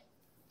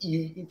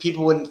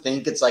people wouldn't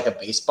think it's like a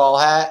baseball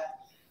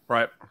hat.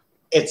 Right.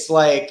 It's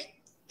like,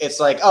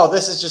 oh,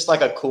 this is just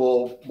like a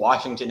cool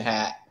Washington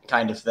hat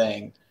kind of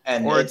thing.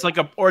 And it's like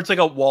a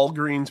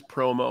Walgreens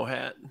promo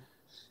hat.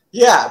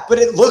 Yeah, but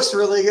it looks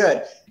really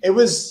good. It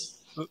was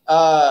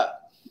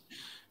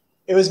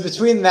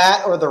between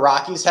that or the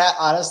Rockies hat,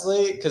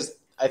 honestly, because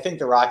I think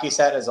the Rockies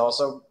hat is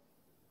also.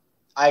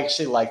 I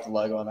actually like the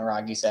logo on the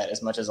Rockies hat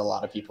as much as a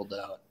lot of people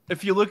don't.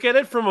 If you look at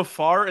it from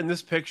afar in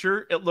this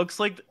picture, it looks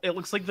like the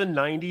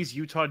 '90s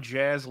Utah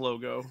Jazz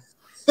logo.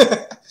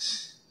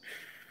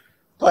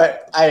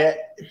 But I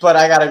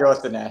gotta go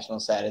with the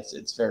Nationals hat.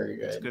 It's very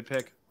good. It's a good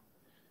pick.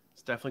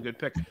 It's definitely a good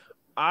pick.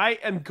 I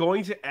am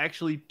going to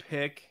actually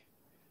pick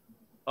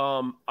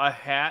a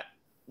hat,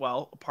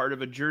 a part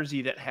of a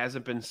jersey that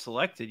hasn't been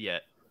selected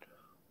yet.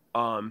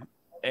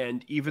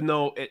 And even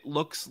though it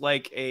looks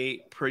like a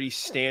pretty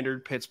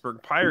standard Pittsburgh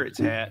Pirates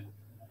hat,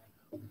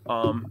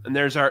 and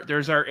there's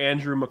our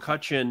Andrew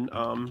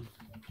McCutchen.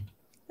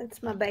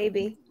 That's my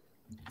baby.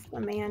 That's my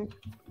man.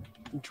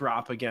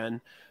 Drop again.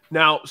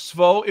 Now,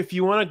 Svo, if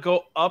you want to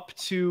go up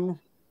to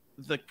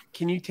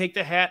can you take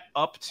the hat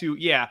up to?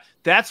 Yeah,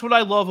 that's what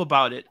I love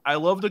about it. I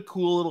love the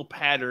cool little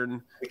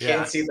pattern. We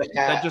can't see the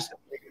hat.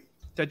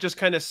 That just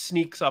kind of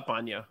sneaks up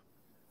on you.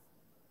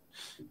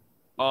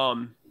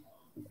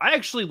 I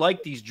actually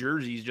like these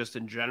jerseys just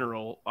in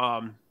general.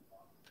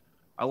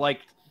 I like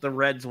the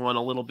Reds one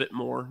a little bit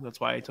more. That's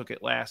why I took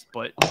it last.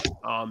 But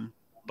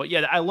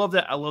yeah, I love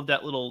that. I love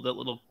that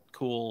little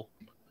cool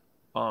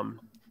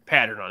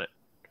pattern on it.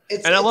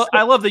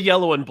 I love the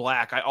yellow and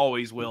black. I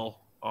always will.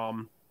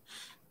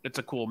 It's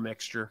a cool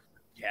mixture.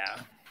 Yeah.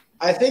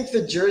 I think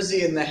the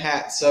jersey and the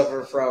hat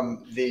suffer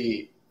from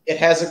it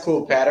has a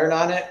cool pattern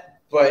on it,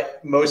 but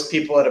most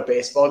people at a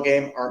baseball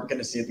game aren't going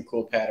to see the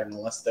cool pattern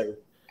unless they're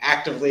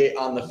actively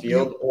on the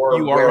field or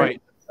you are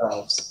right.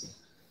 themselves.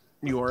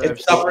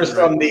 It suffers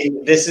from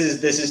this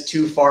is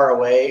too far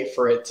away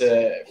for it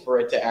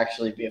to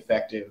actually be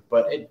effective.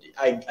 But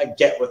I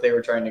get what they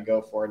were trying to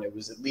go for, and it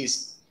was at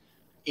least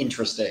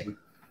interesting.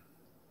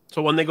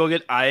 So when they go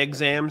get eye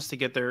exams to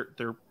get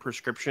their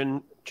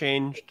prescription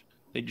changed,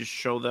 they just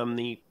show them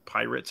the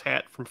Pirates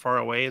hat from far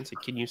away and say,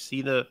 "Can you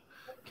see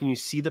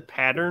the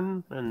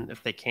pattern?" And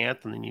if they can't,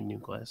 then they need new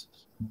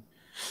glasses.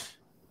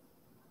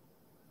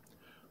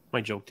 My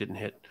joke didn't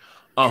hit.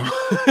 All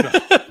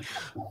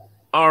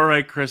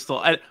right,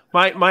 Chrystal.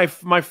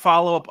 My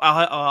follow up.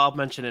 I'll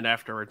mention it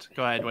afterwards.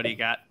 Go ahead. What do you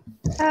got?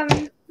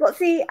 Well,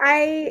 see,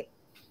 I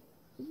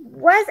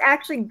was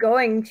actually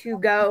going to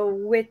go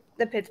with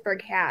the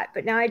Pittsburgh hat,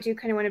 but now I do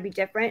kind of want to be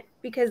different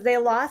because they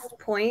lost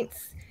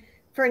points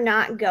for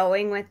not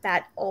going with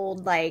that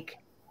old, like,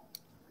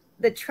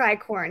 the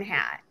tricorn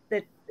hat.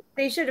 That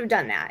they should have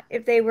done that.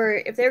 If they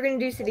were going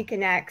to do City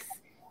Connects,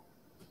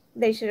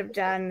 they should have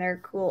done their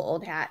cool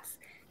old hats.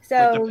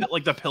 So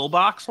like the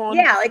pillbox one?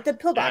 Yeah, like the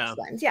pillbox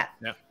ones. Yeah.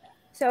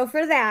 So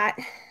for that,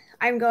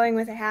 I'm going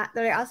with a hat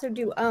that I also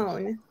do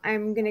own.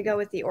 I'm going to go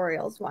with the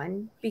Orioles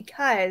one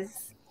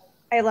because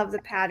I love the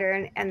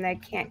pattern and I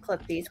can't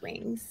clip these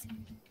wings.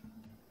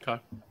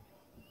 Okay.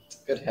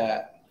 Good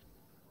hat.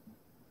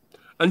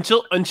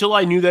 Until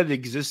I knew that it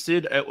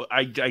existed,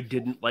 I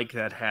didn't like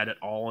that hat at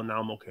all, and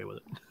now I'm okay with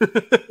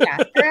it. Yeah,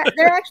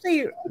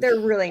 they're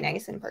really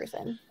nice in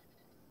person.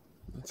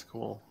 That's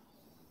cool.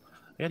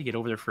 I got to get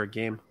over there for a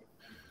game.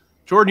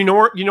 Jordan,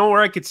 you know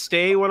where I could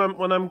stay when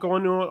I'm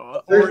going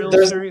to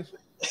Orioles series?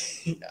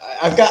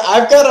 I've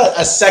got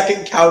a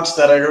second couch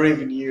that I don't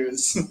even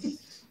use.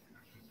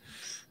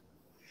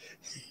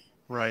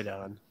 Right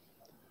on.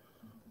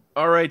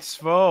 All right,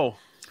 Svo.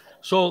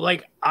 So,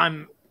 like,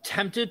 I'm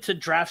tempted to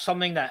draft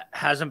something that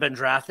hasn't been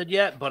drafted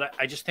yet, but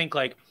I just think,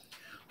 like,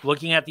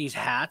 looking at these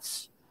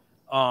hats,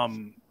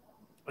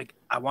 like,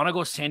 I want to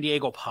go San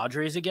Diego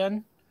Padres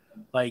again.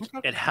 Like,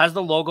 it has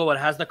the logo, it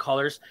has the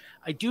colors.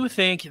 I do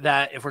think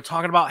that if we're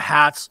talking about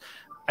hats,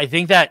 I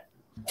think that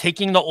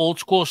taking the old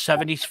school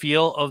 70s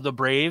feel of the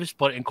Braves,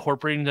 but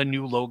incorporating the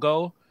new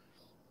logo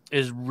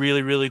is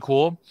really, really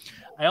cool.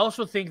 I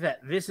also think that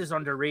this is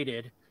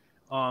underrated.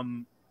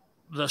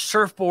 The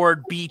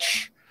surfboard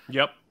beach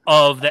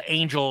of the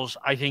Angels,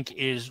 I think,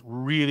 is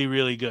really,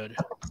 really good.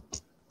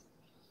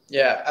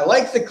 Yeah, I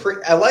like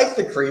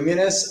the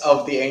creaminess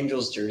of the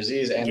Angels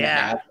jerseys and the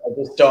hat. I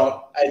just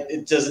don't.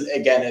 It doesn't.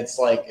 Again, it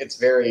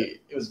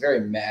was very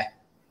meh.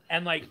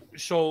 And like,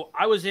 so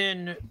I was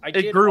in.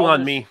 It grew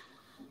on me.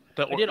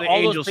 The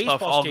Angels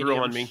stuff all grew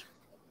on me.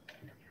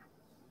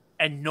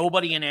 And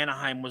nobody in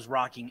Anaheim was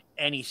rocking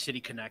any City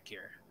Connect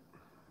gear.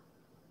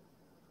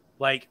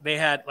 Like they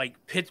had like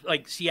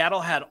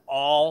Seattle had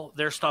all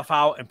their stuff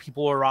out and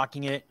people were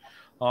rocking it.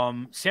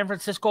 San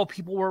Francisco,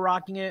 people were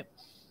rocking it.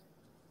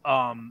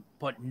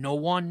 But no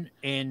one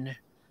in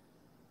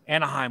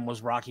Anaheim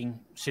was rocking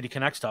City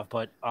Connect stuff.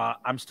 But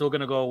I'm still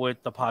gonna go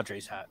with the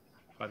Padres hat.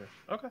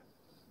 Okay.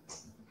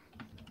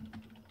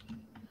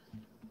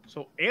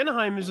 So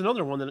Anaheim is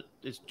another one that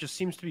just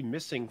seems to be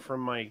missing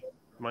from my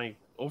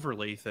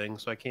overlay thing,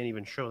 so I can't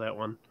even show that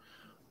one.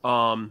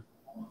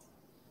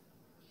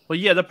 But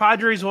yeah, the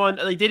Padres one,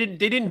 like they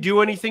didn't do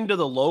anything to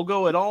the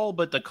logo at all,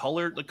 but the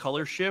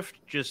color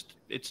shift, just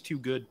it's too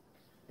good.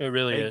 It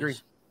really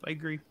is. I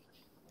agree.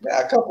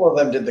 Yeah, a couple of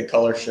them did the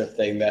color shift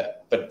thing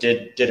but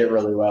did it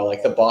really well.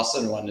 Like the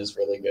Boston one is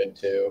really good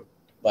too.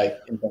 Like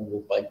in terms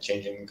of like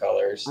changing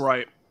colors.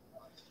 Right.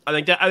 I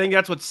think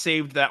that's what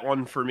saved that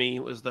one for me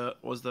was the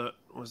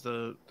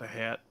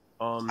hat.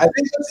 I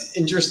think what's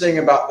interesting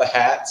about the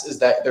hats is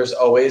that there's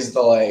always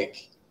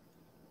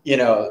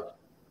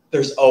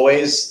there's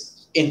always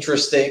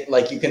interesting,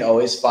 like you can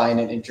always find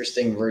an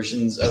interesting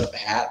versions of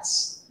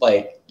hats.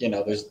 Like,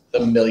 there's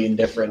a million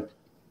different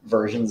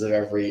versions of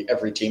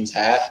every team's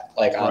hat,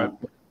 like on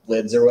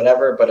lids or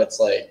whatever. But it's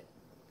like,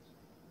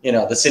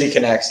 the City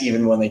Connects,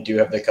 even when they do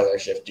have the color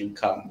shift, do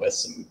come with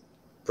some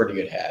pretty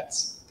good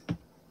hats.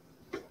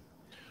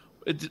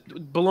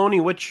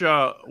 Baloney, which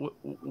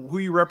who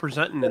you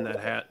representing in that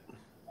hat?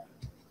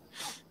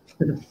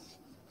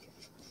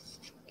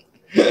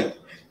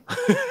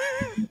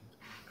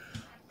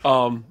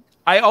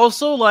 I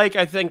also like.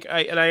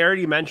 I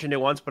already mentioned it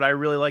once, but I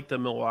really like the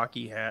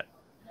Milwaukee hat.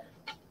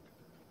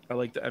 I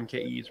like the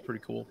MKE. It's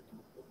pretty cool.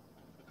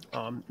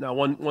 Now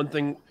one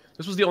thing.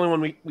 This was the only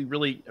one we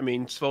really. I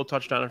mean, Svo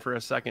touched on it for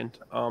a second.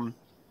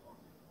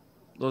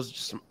 Those are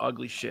just some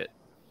ugly shit.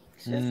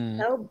 It's just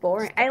so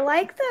boring. I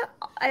like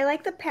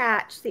the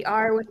patch, the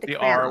R with the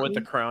crown. R with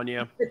the crown,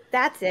 yeah. But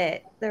that's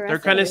it. They're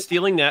kind of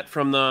stealing that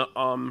from the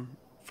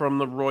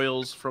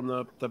Royals, from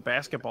the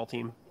basketball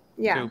team.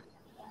 Yeah. Too.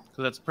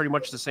 So that's pretty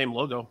much the same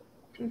logo.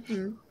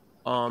 Mm-hmm.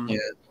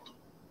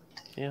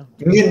 Yeah.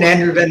 You can get an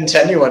Andrew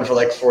Benintendi one for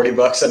like $40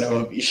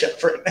 on MLB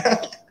Shop right now.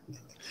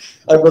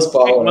 I was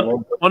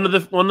following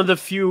one of the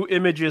few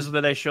images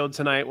that I showed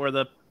tonight where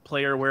the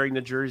player wearing the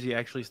jersey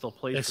actually still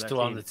plays. It's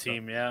still on the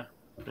team, yeah.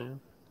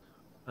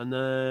 And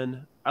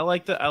then I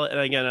like the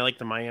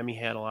Miami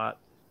hat a lot.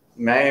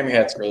 Miami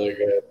hat's really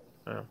good.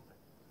 Yeah.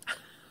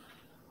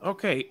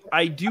 Okay,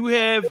 I do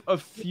have a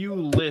few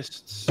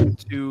lists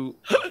to.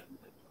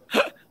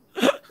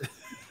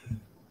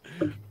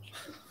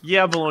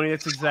 Yeah, Baloney.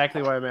 That's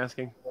exactly why I'm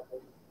asking.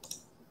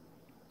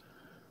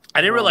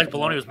 I didn't realize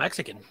Baloney was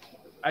Mexican.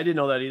 I didn't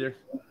know that either.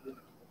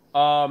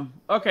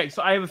 Okay,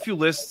 so I have a few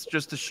lists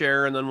just to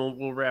share, and then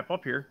we'll wrap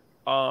up here.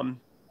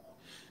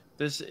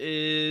 This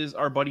is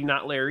our buddy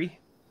Not Larry.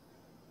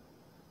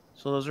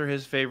 So those are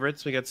his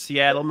favorites. We got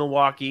Seattle,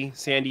 Milwaukee,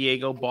 San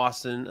Diego,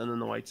 Boston, and then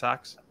the White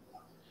Sox.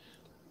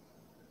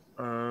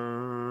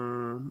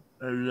 And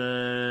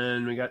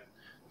then we got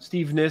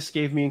Steve Niss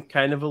gave me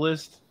kind of a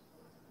list.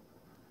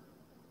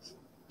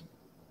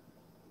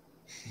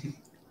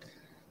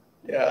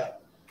 Yeah.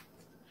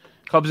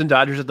 Cubs and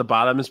Dodgers at the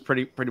bottom is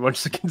pretty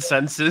much the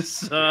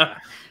consensus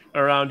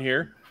around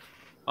here.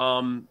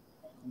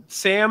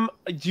 Sam,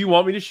 do you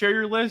want me to share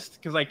your list?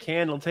 Because I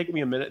can. It'll take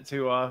me a minute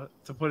to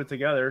put it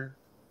together.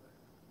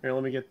 Here,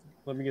 let me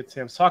get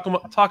Sam's.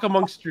 Talk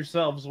amongst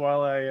yourselves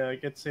while I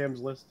get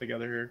Sam's list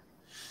together here.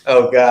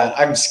 Oh God,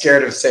 I'm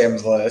scared of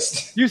Sam's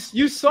list.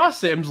 You saw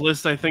Sam's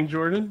list, I think,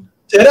 Jordan.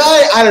 Did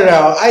I? I don't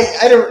know.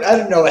 I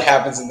don't know what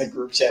happens in the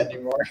group chat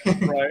anymore.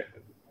 Right.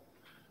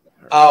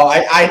 Oh,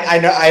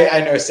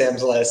 I know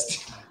Sam's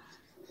list.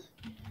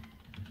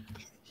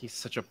 He's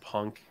such a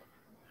punk.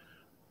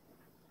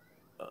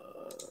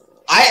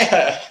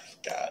 God.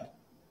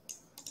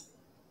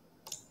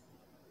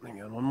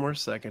 Hang on one more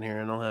second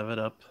here, and I'll have it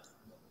up.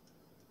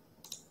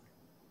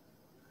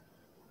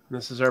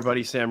 This is our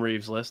buddy Sam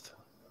Reeves' list.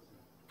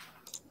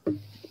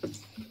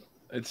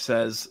 It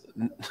says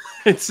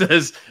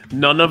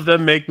none of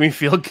them make me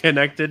feel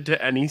connected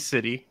to any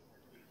city.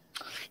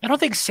 I don't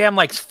think Sam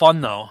likes fun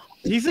though.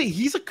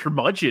 He's a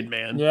curmudgeon,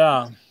 man.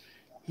 Yeah.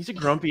 He's a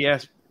grumpy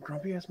ass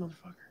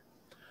motherfucker.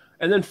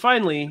 And then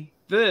finally,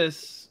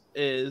 this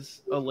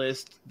is a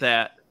list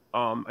that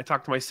I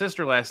talked to my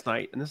sister last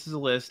night, and this is a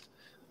list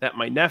that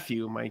my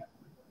nephew,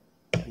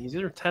 he's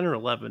either 10 or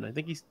 11. I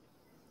think he's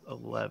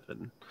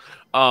 11.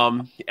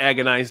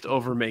 Agonized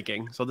over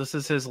making. So this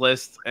is his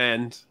list,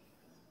 and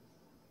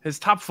his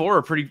top 4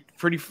 are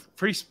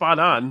pretty spot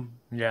on.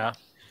 Yeah.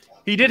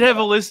 He did have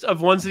a list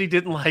of ones that he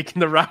didn't like,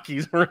 and the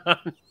Rockies were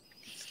on.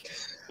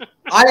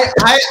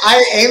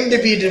 I aim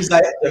to be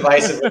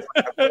divisive.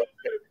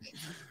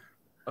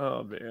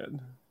 Oh man.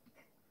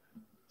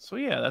 So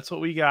yeah, that's what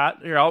we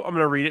got here. I'm going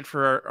to read it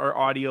for our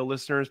audio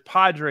listeners.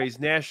 Padres,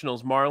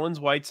 Nationals, Marlins,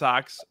 White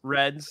Sox,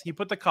 Reds. He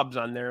put the Cubs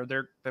on there.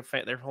 Their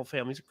whole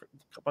family's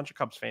a bunch of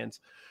Cubs fans.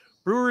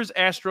 Brewers,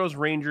 Astros,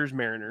 Rangers,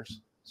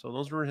 Mariners. So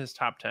those were his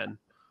top 10.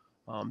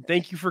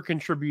 Thank you for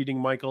contributing,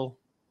 Michael.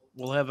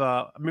 We'll have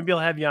maybe I'll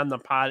have you on the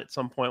pod at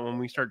some point when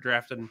we start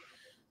drafting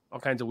all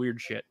kinds of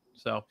weird shit.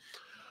 So,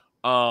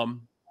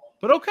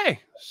 but okay,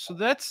 so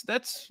that's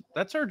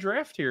our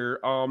draft here.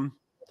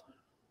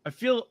 I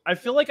feel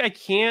like I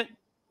can't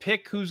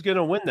pick who's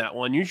gonna win that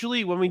one.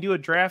 Usually when we do a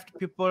draft,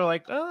 people are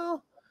like,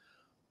 oh,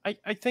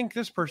 I think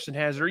this person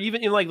has, or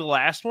even in like the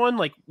last one,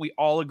 like we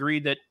all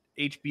agreed that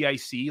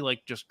HBIC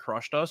like just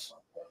crushed us,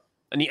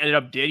 and he ended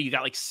up he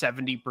got like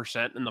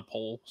 70% in the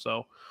poll.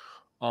 So,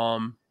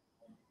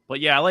 but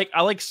yeah, I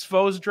like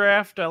Svo's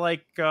draft. I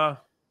like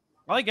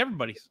I like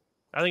everybody's.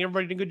 I think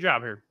everybody did a good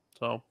job here.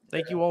 So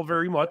thank you all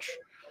very much.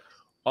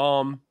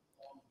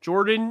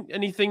 Jordan,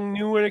 anything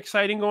new and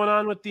exciting going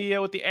on with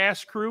the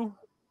Ass Crew?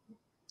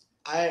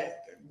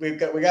 We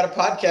got a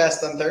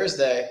podcast on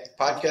Thursday.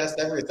 Podcast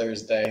every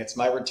Thursday. It's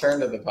my return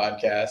to the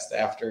podcast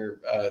after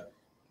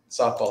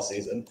softball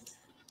season.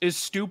 Is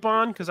Stoop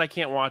on? Because I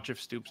can't watch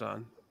if Stoop's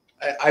on.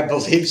 I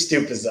believe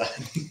Stoop is on.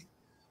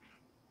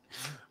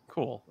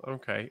 Cool.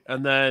 Okay.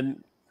 And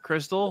then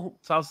Chrystal,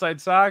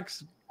 Southside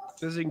Sox,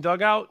 Visiting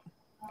Dugout.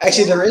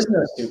 Actually, there is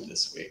no Stoop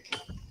this week.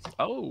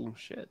 Oh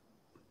shit!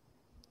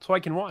 So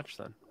I can watch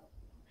then.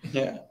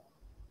 Yeah.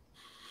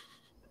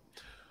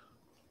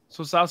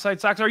 So Southside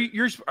Sox, were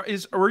you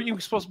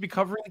supposed to be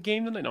covering the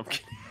game tonight? No,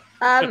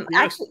 I'm kidding.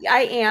 Actually,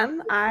 I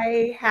am.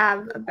 I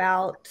have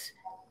about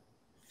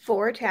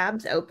 4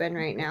 tabs open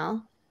right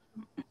now.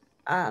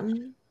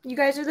 You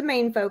guys are the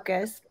main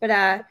focus, but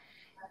right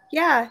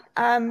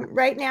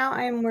now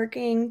I'm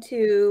working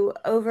to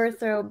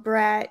overthrow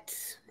Brett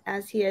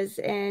as he is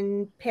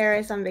in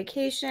Paris on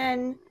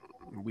vacation.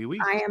 Oui.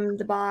 I am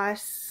the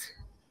boss.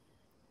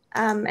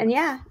 And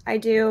yeah, I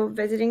do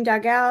Visiting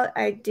Dugout.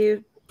 I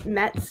do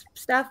Mets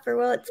stuff for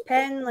Willett's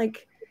Pen.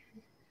 Like,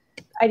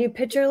 I do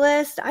pitcher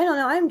list. I don't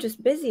know. I'm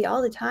just busy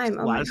all the time.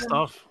 A lot of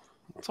stuff.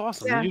 It's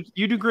awesome. Yeah.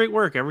 You do great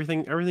work.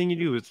 Everything you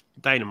do is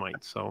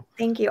dynamite. So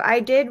thank you. I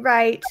did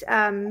write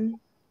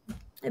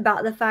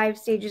about the 5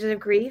 stages of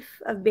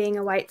grief of being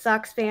a White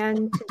Sox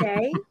fan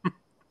today.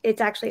 It's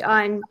actually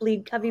on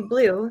Bleed Covey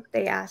Blue.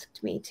 They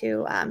asked me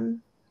to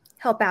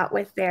help out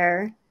with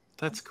their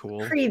that's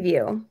cool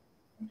preview.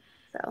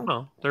 So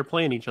well, they're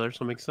playing each other,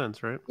 so it makes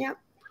sense, right? Yep.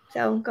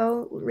 So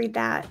go read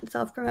that.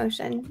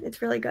 Self-promotion.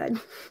 It's really good.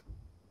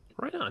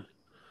 Right on.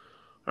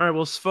 All right.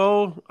 Well,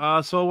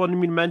 Svo wanted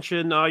me to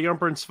mention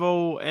Yumper and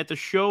Svo at the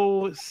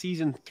show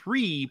season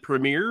 3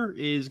 premiere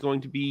is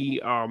going to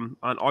be on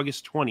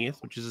August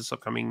 20th, which is this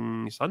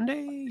upcoming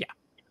Sunday. Yeah.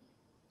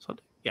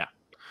 Sunday. Yeah.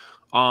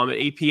 At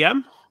 8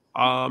 p.m.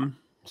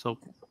 So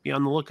be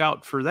on the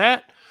lookout for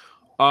that.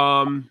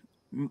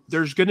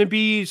 There's going to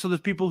be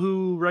there's people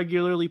who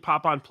regularly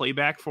pop on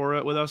playback for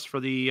it with us for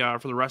the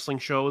wrestling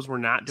shows. We're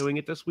not doing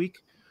it this week,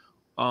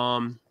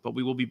 but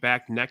we will be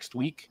back next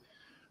week.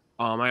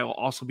 I will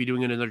also be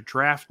doing another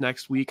draft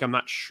next week. I'm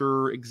not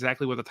sure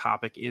exactly what the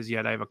topic is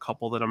yet. I have a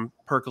couple that I'm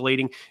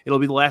percolating. It'll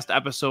be the last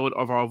episode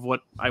of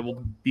what I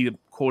will be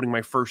quoting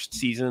my first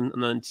season,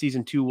 and then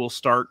season 2 will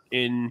start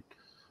in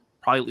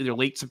probably either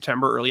late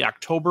September, early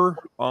October.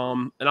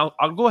 And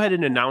I'll go ahead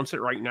and announce it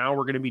right now.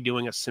 We're going to be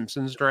doing a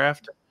Simpsons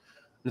draft. And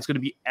it's going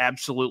to be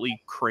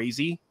absolutely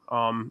crazy.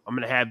 I'm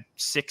going to have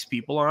 6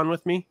 people on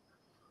with me.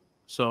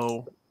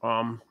 So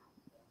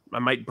I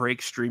might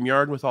break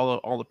StreamYard with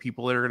all the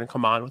people that are going to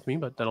come on with me,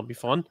 but that'll be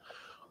fun.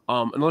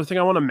 Another thing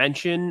I want to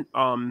mention,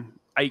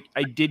 I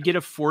did get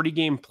a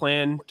 40-game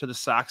plan to the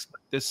Sox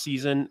this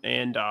season,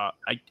 and I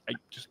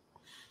just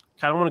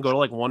kind of want to go to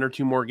like 1 or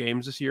 2 more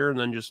games this year and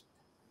then just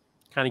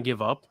kind of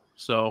give up.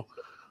 So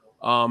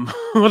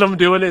what I'm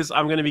doing is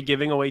I'm going to be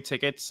giving away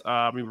tickets.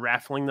 I'll be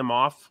raffling them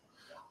off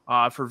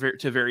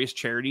to various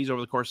charities over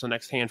the course of the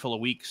next handful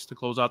of weeks to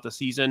close out the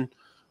season.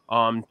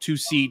 2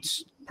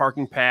 seats,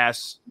 parking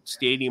pass,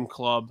 stadium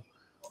club,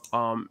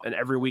 and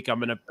every week I'm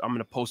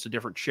gonna post a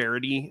different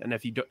charity. And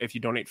if you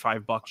donate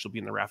 $5, you'll be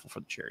in the raffle for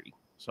the charity.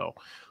 So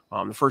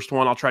the first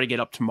one I'll try to get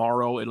up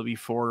tomorrow. It'll be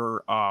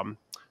for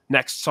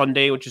next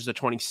Sunday, which is the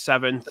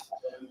 27th,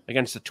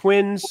 against the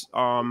Twins.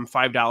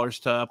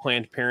 $5 to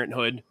Planned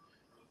Parenthood,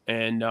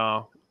 and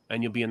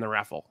you'll be in the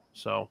raffle.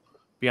 So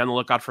be on the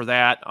lookout for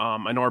that.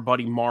 I know our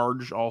buddy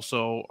Marge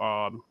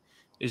also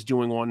is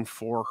doing one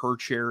for her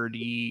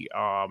charity.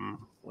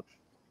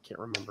 Can't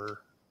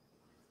remember.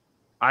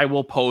 I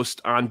will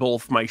post on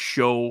both my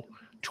show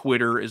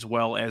Twitter as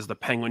well as the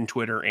Penguin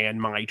Twitter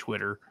and my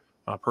Twitter,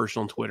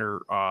 personal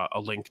Twitter,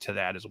 a link to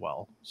that as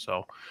well.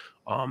 So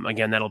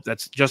again,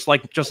 that's just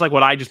like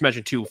what I just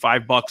mentioned too.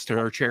 $5 to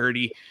her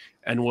charity,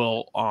 and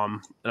and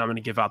I'm going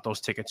to give out those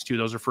tickets too.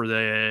 Those are for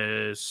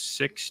the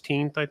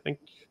 16th, I think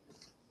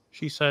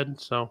she said.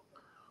 So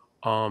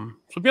be on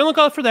the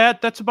lookout for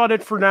that. That's about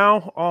it for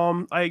now.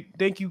 I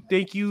thank you,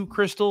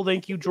 Chrystal,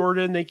 thank you,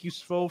 Jordan, thank you,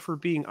 Svo, for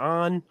being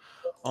on.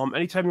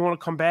 Anytime you want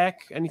to come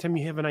back, anytime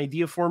you have an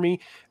idea for me,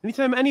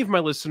 anytime any of my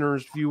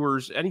listeners,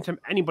 viewers, anytime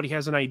anybody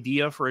has an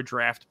idea for a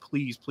draft,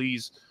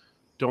 please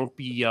don't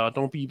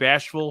be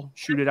bashful.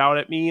 Shoot it out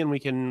at me, and we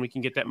can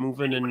get that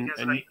moving, and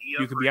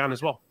you could be on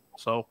as well.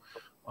 So,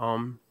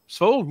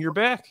 So you're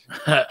back.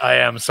 I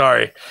am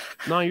sorry.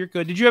 No, you're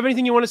good. Did you have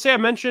anything you want to say? I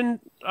mentioned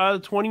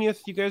the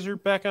 20th. You guys are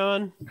back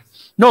on.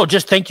 No,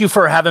 just thank you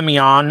for having me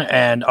on.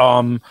 And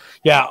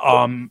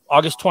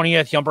August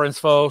 20th, Yumper and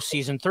Svo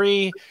season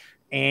 3,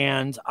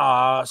 and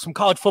some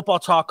college football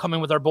talk coming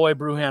with our boy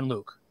Brewhan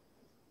Luke.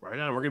 Right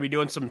on. We're gonna be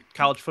doing some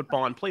college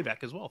football on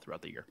playback as well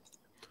throughout the year.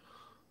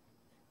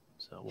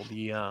 So we'll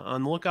be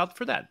on the lookout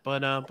for that.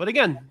 But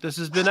again, this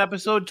has been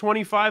episode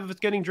 25 of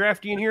It's Getting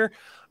Drafty in Here.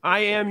 I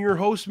am your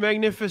host,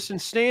 Magnificent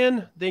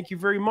Stan. Thank you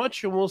very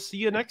much, and we'll see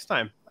you next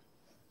time.